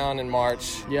shutdown in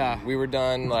March. Yeah. We were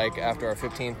done after our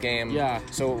 15th game. Yeah.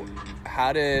 So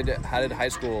how did high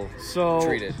school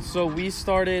treat it? So we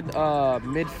started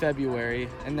mid-February,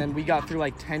 and then we got through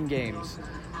 10 games,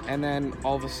 and then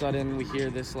all of a sudden we hear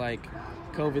this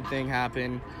COVID thing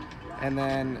happen, and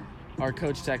then our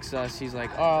coach texts us. He's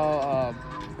like,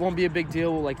 won't be a big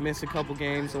deal. We'll miss a couple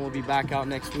games, and we'll be back out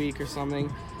next week or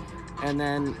something. And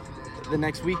then the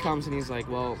next week comes, and he's like,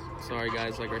 well, sorry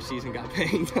guys, our season got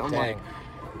banged. I'm Dang.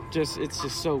 it's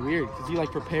just so weird, because you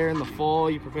prepare in the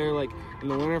fall, you prepare in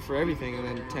the winter for everything, and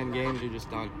then 10 games, you're just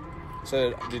done.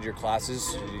 So did your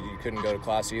classes, you couldn't go to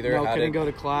class either? No, couldn't go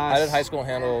to class. How did high school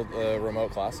handle the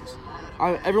remote classes?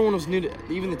 everyone was new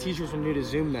to, even the teachers were new to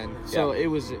Zoom then. So Yeah. it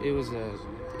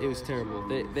was terrible.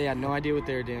 They had no idea what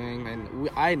they were doing, and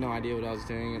I had no idea what I was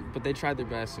doing. But they tried their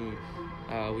best, and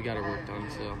we got our work done.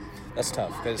 So That's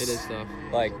tough because it is tough.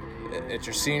 Like, it's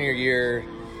your senior year.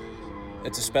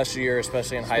 It's a special year,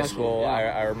 especially in high school. Yeah.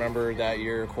 I remember that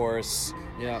year, of course.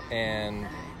 Yeah. And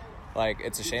like,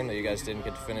 it's a shame that you guys didn't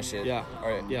get to finish it. Yeah.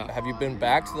 Yeah. Have you been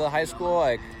back to the high school?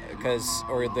 Like,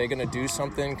 or are they going to do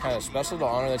something kind of special to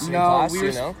honor that senior class?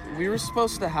 We were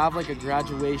supposed to have like a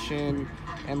graduation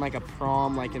and like a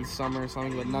prom like in summer or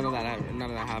something, but none of that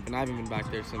happened. I haven't been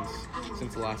back there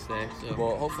since the last day. So.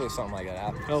 Well, hopefully something like that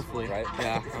happens. Hopefully, right?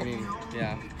 Yeah. I mean,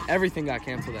 yeah. Everything got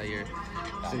canceled that year.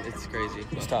 It's crazy.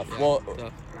 It's but, tough. Yeah, Well,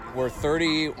 tough. we're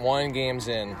 31 games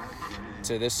in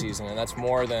to this season, and that's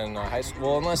more than high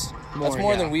school. Well, that's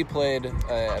more than we played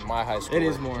at my high school. It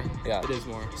is more. Yeah, it is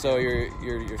more. So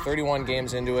you're 31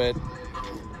 games into it.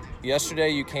 Yesterday,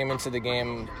 you came into the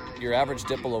game. Your average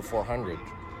dipped below 400.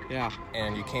 Yeah.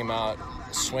 And you came out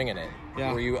swinging it.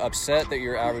 Yeah. Were you upset that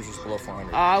your average was below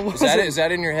 400? Is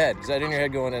that in your head? Is that in your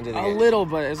head going into the game? A little,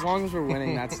 but as long as we're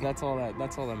winning, that's all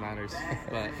that matters.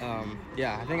 But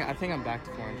yeah, I think I'm back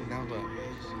to 400 now, but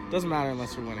it doesn't matter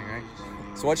unless we're winning, right?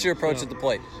 So what's your approach at the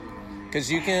plate?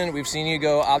 Because we've seen you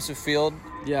go opposite field.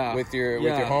 Yeah. With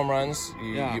your home runs,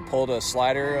 you pulled a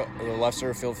slider or the left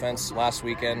center field fence last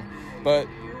weekend, but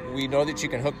we know that you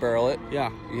can hook barrel it.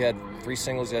 Yeah. You had 3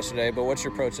 singles yesterday, but what's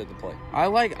your approach at the plate? I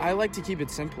like to keep it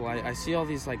simple. I see all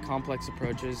these like complex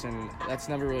approaches, and that's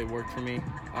never really worked for me.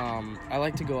 I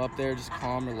like to go up there just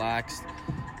calm, relaxed,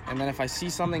 and then if I see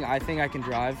something I think I can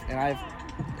drive, and I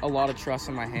have a lot of trust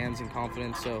in my hands and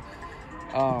confidence, so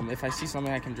if I see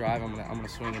something I can drive, I'm gonna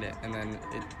swing at it, and then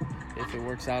if it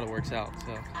works out, it works out.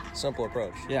 So simple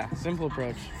approach. Yeah, simple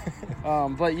approach.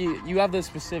 But you have the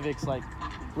specifics like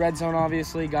red zone,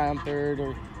 obviously, guy on third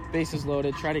or bases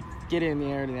loaded. Try to get it in the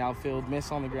air to the outfield, miss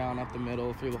on the ground, up the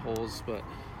middle, through the holes. But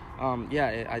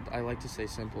I like to say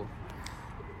simple.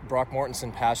 Brock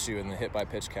Mortensen passed you in the hit by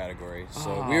pitch category,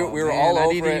 so we were man, all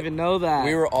over it. I didn't even know that.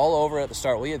 We were all over it at the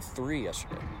start. We had 3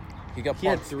 yesterday. He got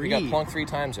plunked 3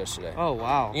 times yesterday. Oh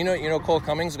wow! You know Cole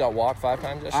Cummings got walked 5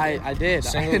 times yesterday. I did.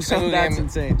 Single that's game,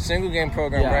 insane. Single game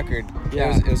program record.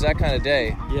 Yeah. It was that kind of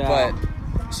day. Yeah. But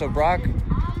so Brock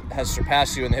has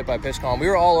surpassed you in the hit by pitch column. We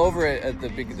were all over it at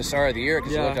the start of the year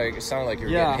because it sounded like you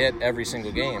were getting hit every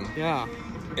single game. Yeah.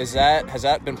 Has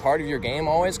that been part of your game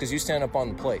always? Because you stand up on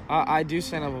the plate. I do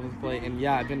stand up on the plate, and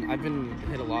I've been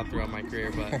hit a lot throughout my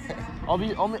career, but I'll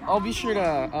be sure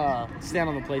to stand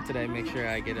on the plate today. Make sure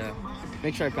I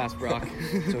pass Brock.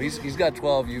 So he's got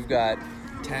 12. You've got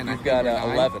 10. You've got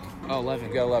 11. Oh, 11.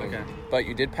 You've got 11. Okay. But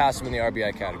you did pass him in the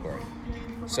RBI category.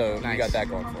 So nice. You got that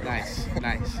going for you.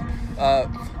 Nice.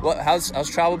 How's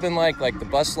travel been like the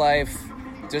bus life,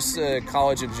 just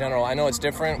college in general? I know it's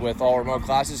different with all remote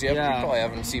classes. You probably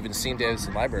haven't even seen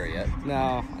Davidson Library yet.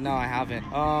 No, I haven't.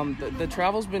 The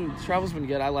travel's been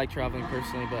good. I like traveling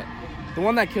personally, but the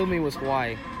one that killed me was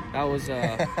Hawaii. That was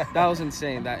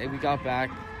insane. That we got back,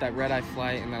 that red-eye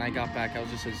flight, and then I got back. I was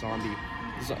just a zombie.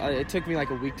 It took me like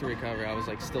a week to recover. I was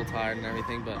like still tired and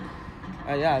everything, but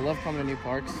I love coming to new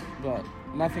parks, but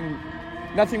nothing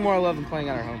more I love than playing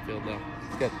at our home field though.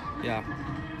 Good. Yeah.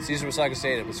 Caesar Wasaka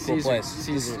Stadium. It's a cool place.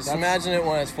 Just imagine it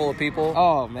when it's full of people.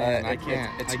 Oh man, I can't.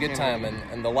 It's a good time,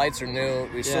 and the lights are new.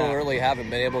 We still really haven't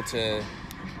been able to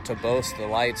boast the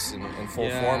lights in full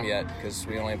form yet because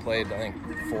we only played, I think,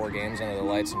 4 games under the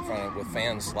lights in front of with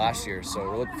fans last year. So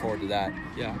we're looking forward to that.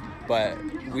 Yeah. But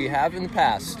we have in the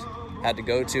past had to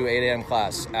go to 8 a.m.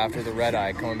 class after the red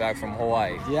eye coming back from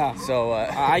Hawaii. Yeah. So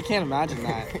I can't imagine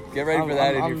that. Get ready for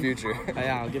that in your future.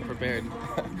 Yeah, I'll get prepared.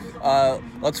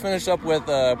 Let's finish up with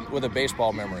a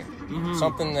baseball memory. Mm-hmm.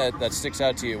 Something that sticks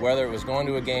out to you, whether it was going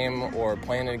to a game or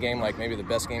playing in a game, like maybe the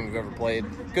best game you've ever played.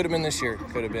 Could have been this year.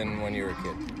 Could have been when you were a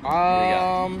kid.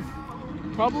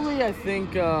 Probably I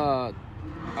think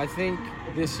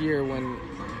this year, when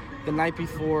the night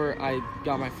before I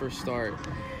got my first start,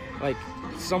 like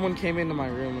someone came into my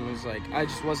room and was like, I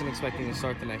just wasn't expecting to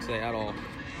start the next day at all.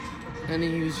 And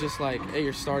he was just like, hey,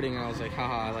 you're starting. And I was like,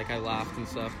 haha, like I laughed and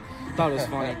stuff. Thought it was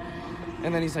funny.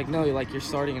 And then he's like, no, you're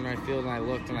starting in right field. And I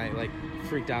looked and I like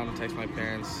freaked out and texted my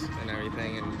parents and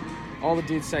everything. And all the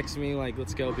dudes texted me like,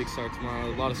 let's go, big start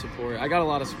tomorrow. A lot of support. I got a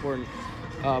lot of support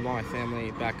by my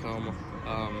family back home.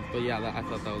 But yeah, I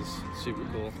thought that was super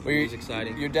cool. Well, it was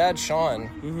exciting. Your dad, Sean,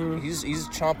 he's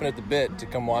chomping at the bit to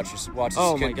come watch this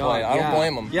kid play. I don't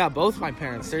blame him. Yeah, both my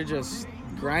parents, they're just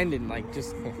grinding, like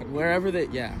just wherever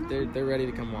they're ready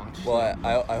to come watch. Well,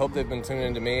 I hope they've been tuning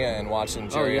into me and watching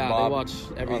Jerry and Bob they watch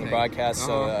everything on the broadcast.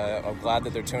 So I'm glad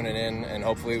that they're tuning in, and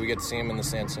hopefully we get to see them in the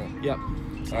stand soon. Yep.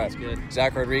 All right. Good.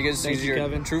 Zach Rodriguez, Thanks, he's your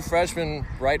Kevin. true freshman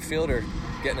right fielder,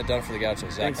 getting it done for the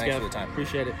Gauchos. Zach, thanks for the time.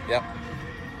 Appreciate it. Yep.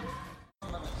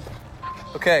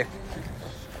 Okay.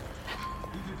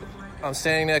 I'm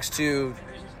standing next to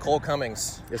Cole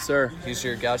Cummings. Yes, sir. He's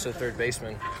your Gaucho third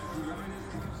baseman.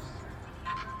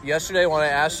 Yesterday, when I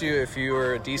asked you if you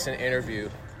were a decent interview,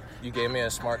 you gave me a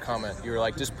smart comment. You were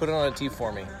like, just put it on a tee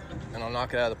for me, and I'll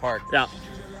knock it out of the park. Yeah.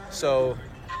 So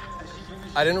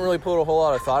I didn't really put a whole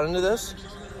lot of thought into this,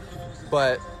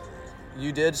 but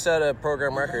you did set a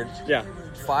program record. Yeah.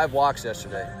 5 walks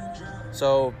yesterday.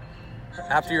 So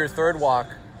after your third walk,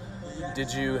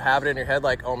 did you have it in your head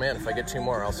like, oh man, if I get 2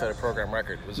 more, I'll set a program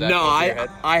record? Was that no, in your head?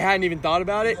 I hadn't even thought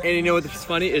about it. And you know what's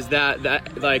funny is that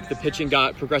like the pitching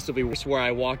got progressively worse, where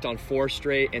I walked on 4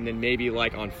 straight and then maybe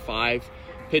like on 5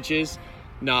 pitches.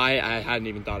 No, I hadn't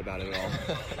even thought about it at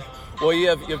all. Well, you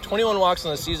have 21 walks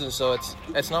in the season, so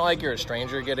it's not like you're a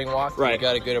stranger getting walked. Right. You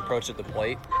got a good approach at the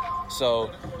plate.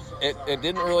 So it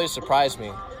didn't really surprise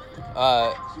me.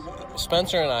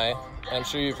 Spencer and I, and I'm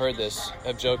sure you've heard this,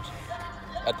 have joked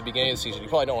at the beginning of the season. You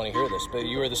probably don't want to hear this, but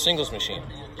you were the singles machine.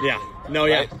 Yeah. No,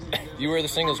 right? yeah. You were the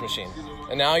singles machine.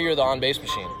 And now you're the on-base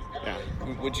machine. Yeah.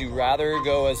 Would you rather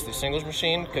go as the singles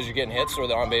machine because you're getting hits or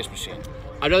the on-base machine?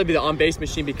 I'd rather be the on-base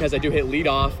machine because I do hit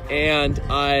leadoff, and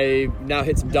I now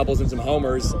hit some doubles and some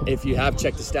homers. If you have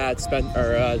checked the stats,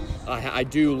 I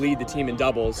do lead the team in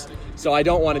doubles. So I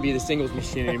don't want to be the singles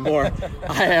machine anymore.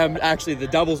 I am actually the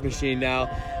doubles machine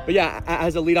now. But yeah,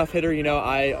 as a leadoff hitter, you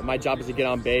know, my job is to get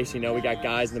on base. You know, we got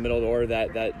guys in the middle of the order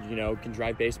that you know can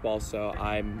drive baseball. So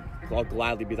I'll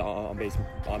gladly be the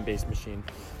on-base machine.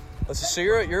 So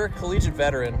you're a collegiate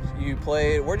veteran. You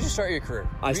played. Where did you start your career?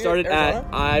 I started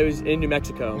I was in New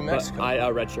Mexico. New Mexico. But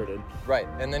I redshirted. Right,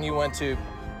 and then you went to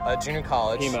junior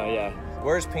college. Pima, yeah.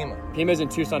 Where's Pima? Pima's in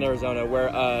Tucson, Arizona, where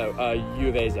U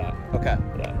of A's at. Okay.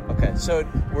 Yeah. Okay. So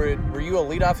were you a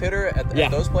leadoff hitter at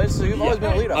those places? So you've always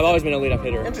been a leadoff. I've always been a leadoff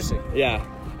hitter. Interesting. Yeah.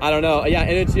 I don't know. Yeah,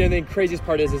 and it's, you know, the craziest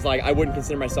part is like I wouldn't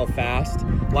consider myself fast.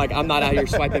 Like I'm not out here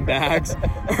swiping bags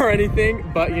or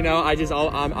anything, but you know,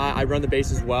 I run the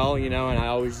bases well, you know, and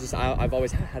I've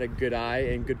always had a good eye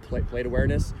and good plate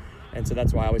awareness, and so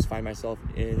that's why I always find myself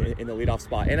in the leadoff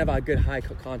spot, and I've got a good high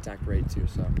contact rate too,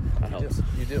 so that helps.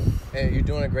 You do, and you're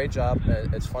doing a great job.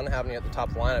 It's fun having you at the top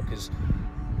of the lineup because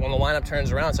when the lineup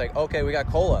turns around, it's like, okay, we got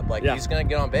Cole up. Like, he's going to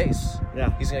get on base.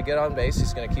 Yeah. He's going to get on base.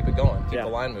 He's going to keep it going, keep the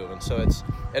line moving. So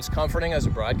it's comforting as a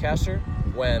broadcaster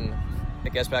when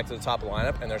it gets back to the top of the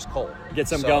lineup and there's Cole. Get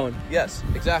some going. Yes,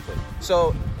 exactly.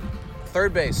 So,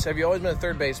 third base. Have you always been a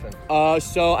third baseman?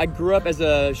 So I grew up as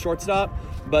a shortstop,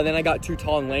 but then I got too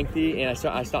tall and lengthy, and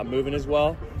I stopped moving as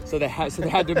well. So they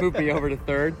had to move me over to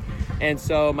third. And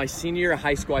so my senior year of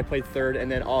high school, I played third,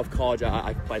 and then all of college,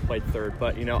 I played third.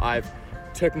 But, you know, I've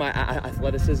took my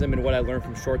athleticism and what I learned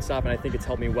from shortstop, and I think it's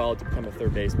helped me well to become a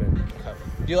third baseman. Okay.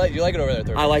 Do you like it over there at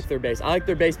third base? I like third base. I like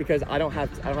third base because I don't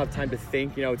have time to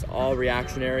think. You know, it's all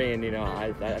reactionary, and you know,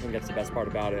 I think that's the best part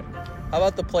about it. How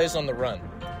about the plays on the run?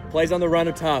 Plays on the run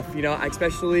are tough. You know,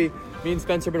 especially me and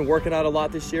Spencer have been working out a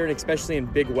lot this year, and especially in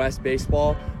BigWest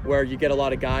baseball, where you get a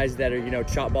lot of guys that are, you know,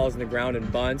 chop balls in the ground and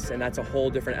bunts, and that's a whole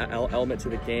different element to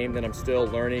the game that I'm still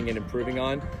learning and improving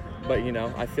on. But, you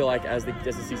know, I feel like as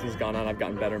the season's gone on, I've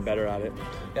gotten better and better at it.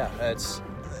 Yeah, it's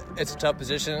a tough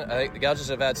position. I think the Gauchos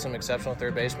have had some exceptional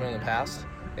third basemen in the past,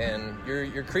 and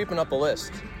you're creeping up a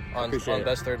list on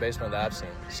best third baseman that I've seen.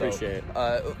 So, appreciate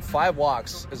it. 5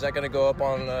 walks, is that going to go up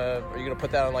on, are you going to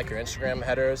put that on like your Instagram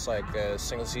headers, like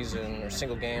single season or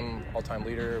single game all-time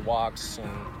leader walks? And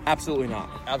Absolutely not.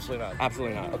 Absolutely not?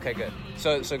 Absolutely not. Okay, good.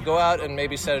 So go out and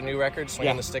maybe set a new record,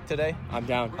 swinging the stick today? I'm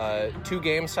down. 2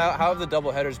 games, how have the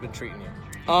double headers been treating you?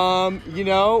 You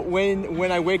know,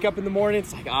 when I wake up in the morning,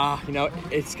 it's like, you know,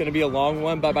 it's going to be a long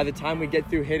one, but by the time we get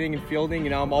through hitting and fielding, you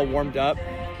know, I'm all warmed up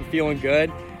and feeling good.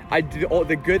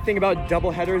 The good thing about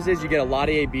double headers is you get a lot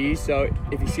of ABs, so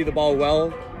if you see the ball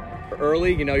well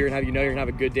early, you know you're gonna have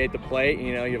a good day at the plate.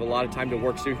 You know, you have a lot of time to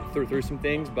work through some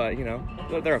things, but you know,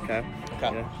 they're okay.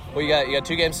 Okay. Yeah. Well, you got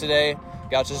 2 games today.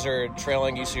 Gauchos are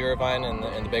trailing UC Irvine in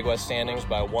the BigWest standings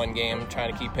by 1 game,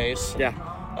 trying to keep pace. Yeah.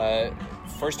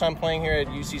 First time playing here at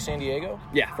UC San Diego?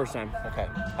 Yeah, first time. Okay.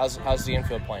 How's the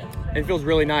infield playing? Infield's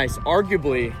really nice.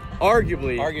 Arguably.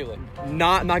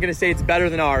 Not gonna say it's better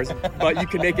than ours, but you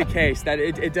can make a case that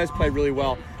it does play really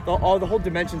well. The whole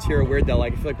dimensions here are weird though.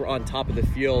 Like I feel like we're on top of the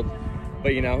field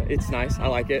But, it's nice. I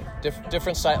like it.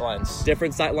 Different sight lines.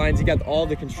 Different sight lines. You got all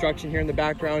the construction here in the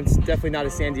background. It's definitely not a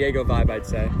San Diego vibe, I'd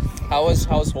say. How was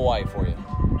Hawaii for you?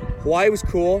 Hawaii was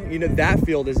cool. That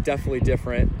field is definitely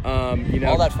different. All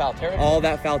that foul territory. All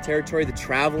that foul territory. The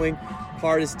traveling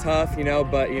part is tough,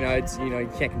 but it's you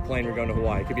can't complain. We're going to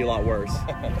Hawaii. It could be a lot worse.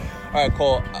 All right,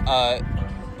 Cole.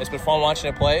 It's been fun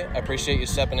watching it play. I appreciate you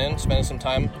stepping in, spending some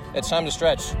time. It's time to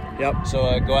stretch. Yep.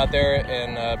 So go out there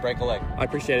and break a leg. I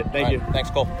appreciate it. Thank you. Thanks,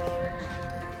 Cole.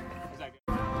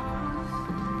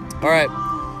 All right.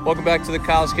 Welcome back to the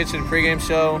Kyle's Kitchen pregame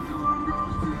show.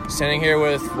 Standing here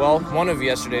with, one of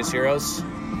yesterday's heroes.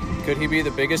 Could he be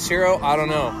the biggest hero? I don't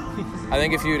know. I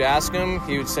think if you'd ask him,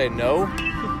 he would say no,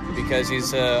 because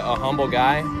he's a humble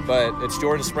guy. But it's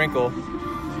Jordan Sprinkle.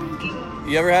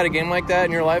 You ever had a game like that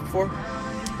in your life before?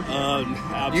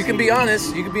 Absolutely. You can be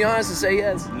honest. You can be honest and say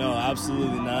yes. No,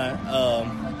 absolutely not.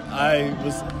 I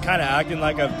was kind of acting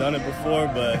like I've done it before,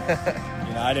 but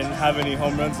I didn't have any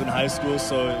home runs in high school,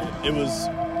 so it was,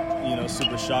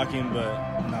 super shocking. But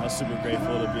I was super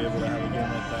grateful to be able to have a game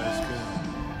like that.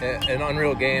 It was cool. An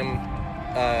unreal game.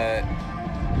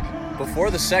 Before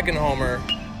the second homer,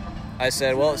 I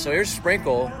said, so here's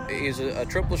Sprinkle. He's a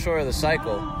triple short of the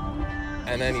cycle.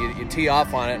 And then you tee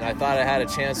off on it, and I thought I had a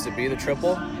chance to be the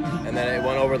triple, and then it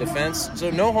went over the fence.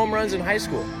 So no home runs in high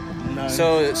school. Nice.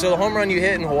 So the home run you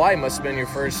hit in Hawaii must have been your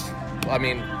first. I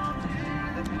mean,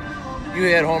 you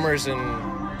had homers in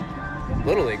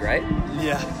Little League, right?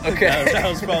 Yeah. Okay. that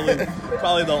was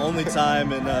probably the only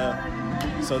time,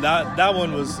 and so that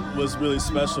one was really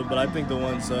special. But I think the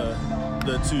ones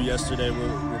the two yesterday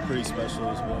were pretty special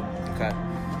as well. Okay.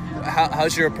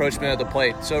 How's your approach been at the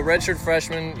plate? So redshirt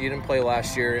freshman, you didn't play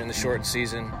last year in the shortened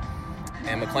season,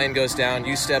 and McLean goes down.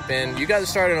 You step in. You got to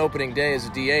start an opening day as a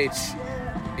DH.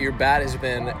 Your bat has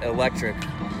been electric.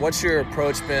 What's your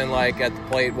approach been like at the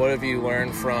plate? What have you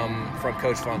learned from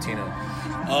Coach Fontino?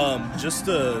 Just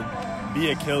to be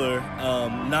a killer,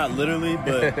 not literally,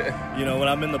 but when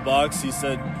I'm in the box, he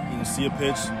said, see a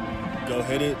pitch, go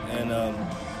hit it, and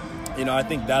I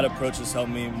think that approach has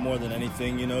helped me more than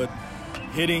anything.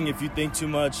 Hitting, if you think too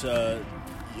much,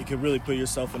 you could really put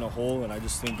yourself in a hole. And I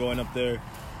just think going up there,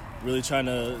 really trying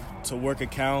to work a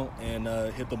count and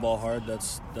hit the ball hard.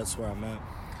 That's where I'm at.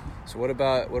 So what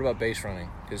about base running?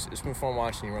 Because it's been fun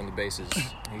watching you run the bases.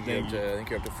 I think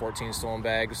you're up to 14 stolen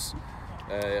bags,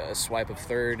 a swipe of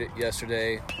third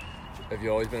yesterday. Have you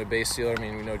always been a base stealer? I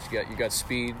mean, we know what you got. You got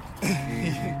speed.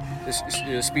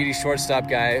 You're a speedy shortstop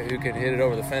guy who can hit it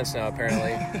over the fence now,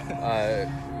 apparently.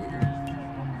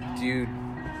 Do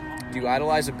you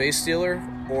idolize a base stealer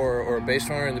or a base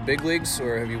runner in the big leagues,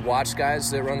 or have you watched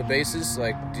guys that run the bases?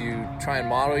 Like, do you try and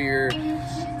model your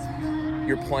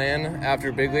plan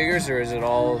after big leaguers, or is it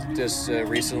all just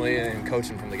recently and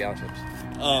coaching from the Gauchos?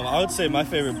 I would say my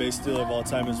favorite base stealer of all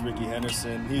time is Ricky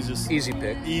Henderson. He's just easy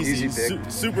pick.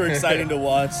 Super exciting to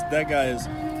watch. That guy is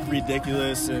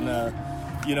ridiculous, and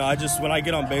when I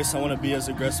get on base, I want to be as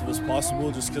aggressive as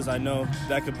possible, just because I know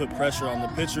that could put pressure on the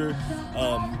pitcher,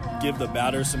 give the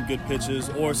batter some good pitches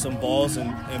or some balls,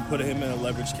 and put him in a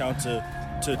leverage count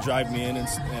to drive me in,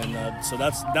 and so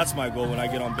that's my goal when I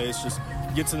get on base. Just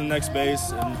get to the next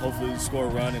base and hopefully score a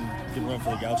run and get a run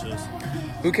for the Gauchos.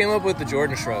 Who came up with the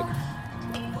Jordan shrug?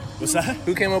 What's that?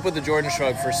 Who came up with the Jordan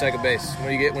shrug for second base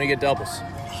when you get doubles?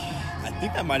 I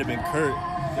think that might have been Kurt.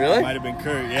 Really? It might have been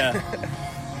Kurt, yeah.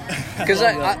 Because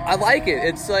I like it.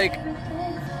 It's like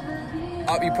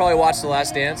you probably watched The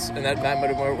Last Dance, and that might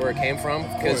have been where it came from.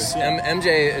 Because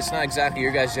MJ, it's not exactly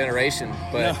your guys' generation,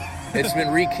 but it's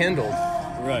been rekindled.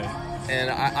 Right. And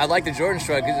I like the Jordan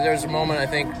shrug. There's a moment, I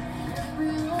think,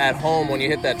 at home when you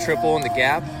hit that triple in the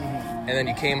gap, and then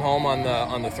you came home on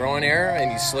the throwing error,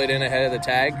 and you slid in ahead of the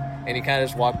tag, and you kind of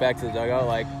just walked back to the dugout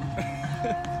like.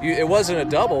 It wasn't a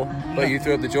double, but you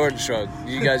threw up the Jordan shrug.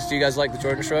 Do you guys like the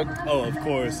Jordan shrug? Oh, of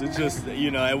course. It's just,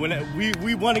 when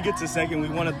we want to get to second, we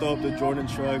want to throw up the Jordan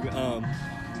shrug.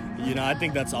 I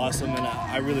think that's awesome, and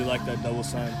I really like that double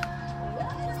sign.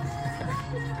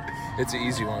 It's an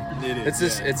easy one. It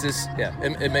is.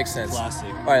 It makes sense.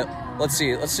 Classic. All right, let's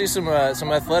see some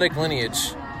athletic lineage.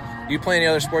 Do you play any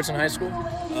other sports in high school?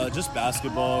 Just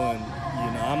basketball,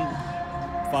 and I'm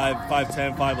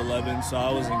 5'10", 5'11", so I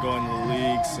wasn't going to the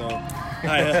league, so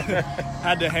I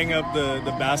had to hang up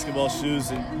the basketball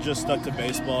shoes and just stuck to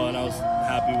baseball, and I was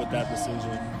happy with that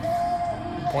decision.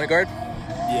 Point guard?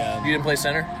 Yeah. You didn't play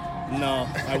center? No,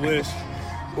 I wish.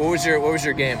 What was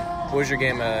your game? What was your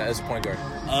game as a point guard?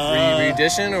 Were you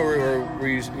dishing, or were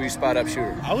you spot up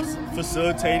shooter? I was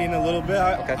facilitating a little bit.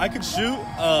 I could shoot,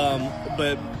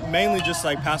 but mainly just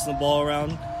like passing the ball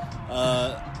around.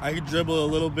 I could dribble a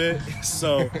little bit,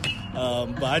 so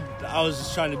but I was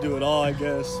just trying to do it all, I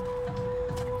guess.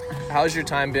 How's your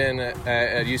time been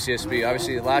at UCSB?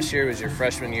 Obviously, last year was your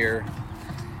freshman year,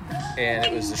 and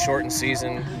it was a shortened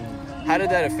season. How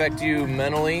did that affect you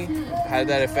mentally? How did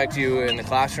that affect you in the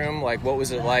classroom? Like, what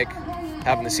was it like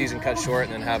having the season cut short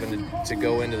and then having to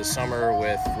go into the summer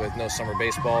with no summer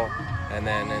baseball and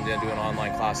then doing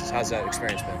online classes? How's that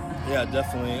experience been? Yeah,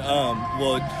 definitely.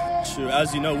 Well, true.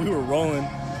 As you know, we were rolling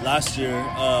last year.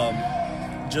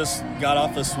 Just got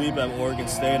off a sweep at Oregon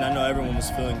State, and I know everyone was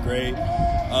feeling great.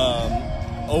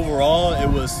 Overall, it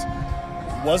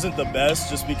wasn't the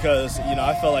best, just because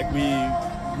I felt like we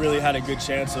really had a good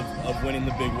chance of winning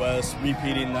the BigWest,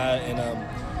 repeating that,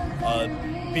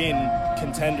 and being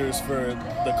contenders for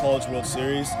the College World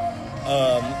Series.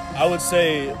 I would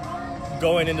say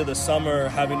going into the summer,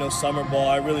 having no summer ball,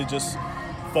 I really just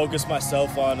focused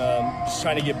myself on just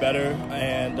trying to get better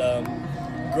and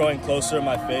growing closer in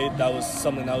my faith. That was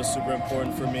something that was super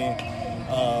important for me.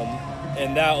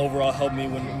 And that overall helped me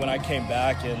when I came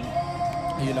back. And,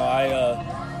 I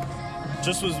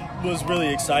just was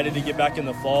really excited to get back in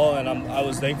the fall, and I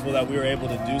was thankful that we were able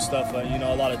to do stuff.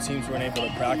 A lot of teams weren't able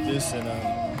to practice, and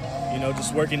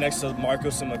just working next to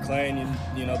Marcos and McLean,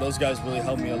 those guys really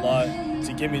helped me a lot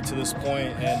to get me to this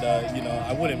point. And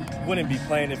I wouldn't be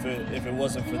playing if it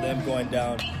wasn't for them going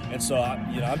down. And so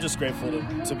I'm just grateful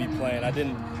to be playing. I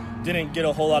didn't get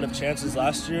a whole lot of chances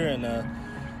last year, and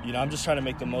I'm just trying to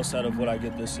make the most out of what I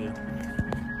get this year.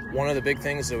 One of the big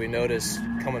things that we notice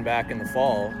coming back in the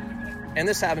fall, and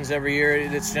this happens every year,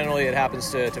 it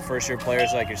happens to first-year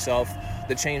players like yourself,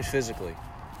 that change physically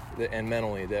and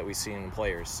mentally that we see in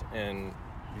players. And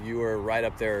you were right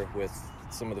up there with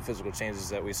some of the physical changes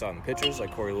that we saw in the pitchers,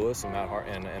 like Corey Lewis and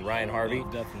and Ryan Harvey.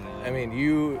 Yeah, definitely. I mean,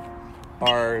 you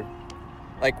are,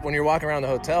 like, when you're walking around the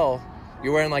hotel,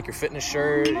 you're wearing, like, your fitness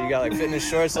shirt, you got, like, fitness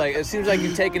shorts. Like, it seems like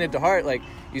you've taken it to heart. Like,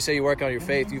 you say you work on your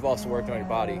faith, you've also worked on your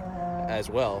body as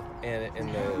well. And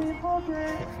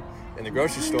in the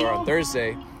grocery store on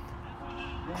Thursday,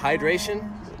 hydration,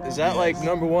 is that like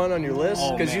number one on your list?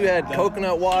 Because you had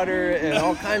coconut water and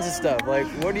all kinds of stuff. Like,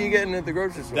 what are you getting at the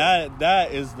grocery store?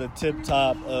 That is the tip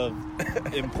top of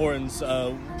importance.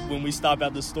 When we stop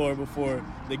at the store before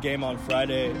the game on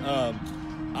Friday,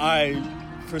 I,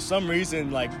 for some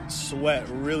reason, like, sweat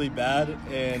really bad,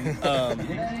 and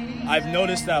I've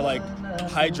noticed that, like,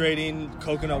 hydrating,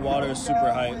 coconut water is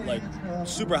super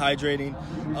hydrating.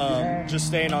 Just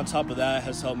staying on top of that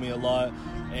has helped me a lot.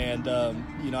 And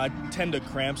I tend to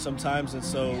cramp sometimes, and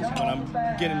so when I'm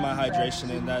getting my hydration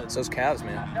in, that. So's calves,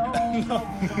 man. No,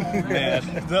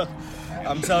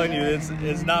 I'm telling you,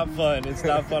 it's not fun. It's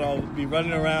not fun. I'll be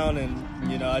running around, and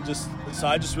I just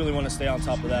really want to stay on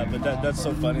top of that. But that's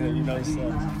so funny that you noticed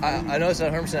that. I noticed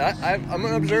that 100%. I'm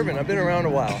an observant. I've been around a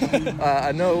while.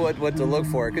 I know what to look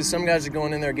for, because some guys are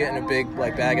going in there getting a big,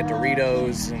 like, bag of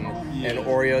Doritos and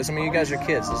Oreos. I mean, you guys are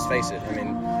kids. Let's face it. I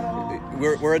mean,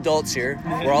 we're adults here.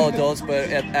 We're all adults, but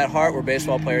at heart, we're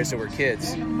baseball players, so we're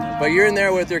kids. But you're in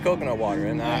there with your coconut water,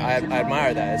 and I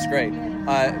admire that. It's great.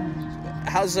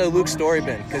 How's Luke's story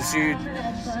been? Because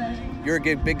you're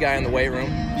a big guy in the weight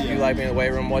room. Yeah. You like being in the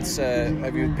weight room.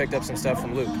 Have you picked up some stuff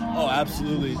from Luke? Oh,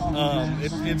 absolutely.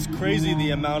 It's crazy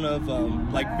the amount of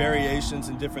variations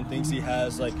and different things he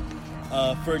has. Like,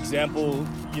 for example,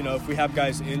 if we have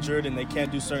guys injured and they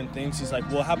can't do certain things, he's like,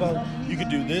 well, how about you could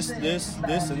do this, and this,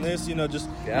 just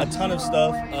a ton of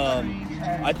stuff.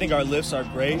 I think our lifts are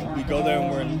great. We go there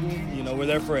and we're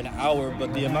there for an hour,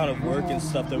 but the amount of work and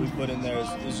stuff that we put in there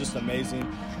is just amazing.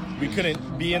 We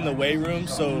couldn't be in the weight room,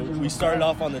 so we started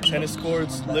off on the tennis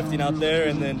courts, lifting out there,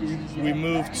 and then we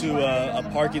moved to a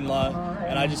parking lot.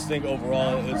 And I just think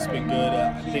overall it's been good.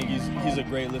 I think he's a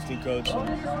great lifting coach. And,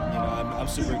 I'm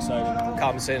super excited.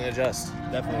 Compensate and adjust.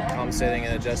 Definitely. Compensating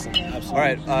and adjusting.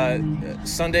 Absolutely. All right,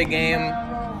 Sunday game.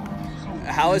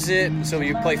 How is it? So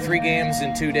you play 3 games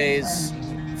in 2 days.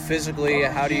 Physically,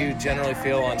 how do you generally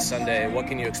feel on Sunday? What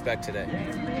can you expect today?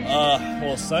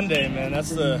 Well, Sunday, man, that's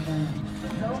the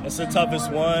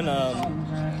toughest one.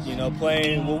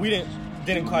 Playing. Well, we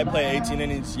didn't quite play 18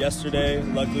 innings yesterday.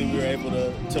 Luckily, we were able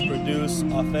to produce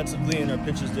offensively, and our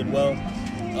pitchers did well.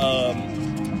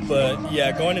 But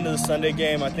yeah, going into the Sunday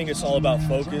game, I think it's all about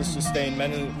focus, just staying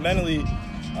mentally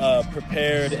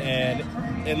prepared and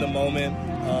in the moment.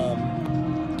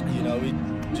 We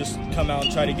just come out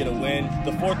and try to get a win.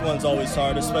 The fourth one's always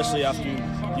hard, especially after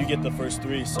you get the first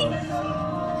 3. So,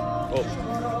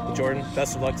 well, Jordan,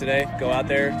 best of luck today. Go out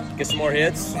there, get some more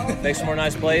hits, make some more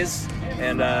nice plays,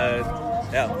 and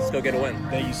let's go get a win.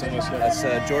 Thank you so much, guys.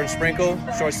 That's Jordan Sprinkle,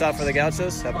 shortstop for the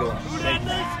Gauchos. Have a good one. Thank you.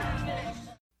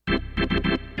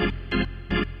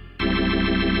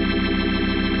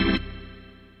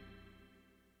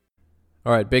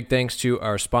 All right, big thanks to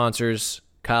our sponsors,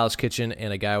 Kyle's Kitchen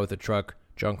and A Guy with a Truck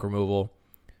Junk Removal.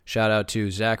 Shout out to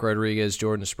Zach Rodriguez,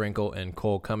 Jordan Sprinkle, and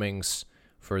Cole Cummings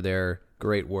for their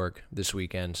great work this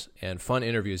weekend and fun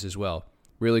interviews as well.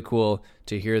 Really cool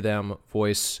to hear them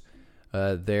voice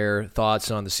their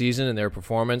thoughts on the season and their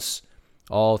performance.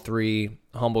 All three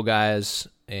humble guys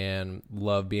and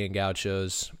love being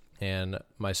Gauchos. And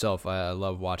myself, I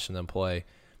love watching them play.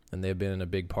 And they've been a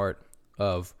big part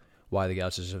of why the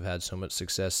Gauchos have had so much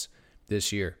success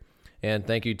this year. And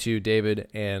thank you to David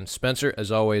and Spencer,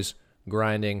 as always,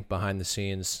 grinding behind the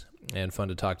scenes, and fun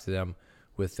to talk to them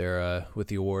with their with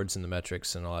the awards and the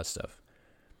metrics and all that stuff.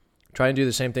 Try and do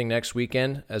the same thing next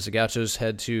weekend as the Gauchos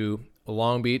head to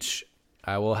Long Beach.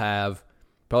 I will have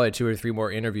probably 2 or 3 more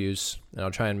interviews, and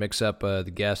I'll try and mix up the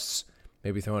guests,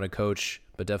 maybe throw in a coach,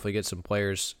 but definitely get some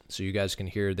players so you guys can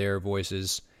hear their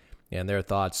voices and their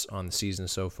thoughts on the season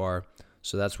so far.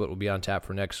 So that's what will be on tap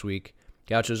for next week.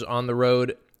 Gauchos on the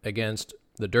road against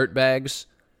the Dirtbags,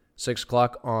 6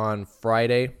 o'clock on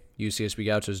Friday,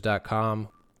 UCSBGauchos.com,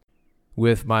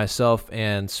 with myself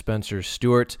and Spencer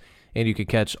Stewart. And you can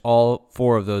catch all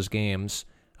 4 of those games,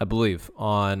 I believe,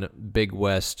 on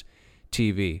BigWest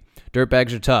TV.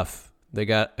 Dirtbags are tough. They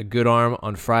got a good arm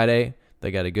on Friday. They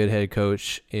got a good head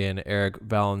coach in Eric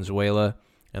Valenzuela,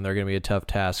 and they're going to be a tough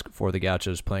task for the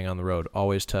Gauchos playing on the road.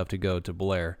 Always tough to go to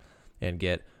Blair and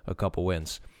get a couple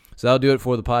wins. So that'll do it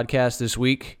for the podcast this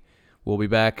week. We'll be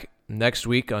back next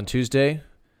week on Tuesday.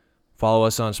 Follow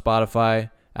us on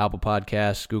Spotify, Apple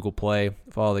Podcasts, Google Play.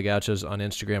 Follow the Gauchos on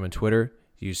Instagram and Twitter,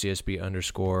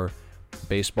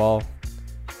 UCSB_baseball.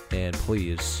 And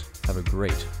please have a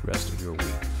great rest of your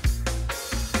week.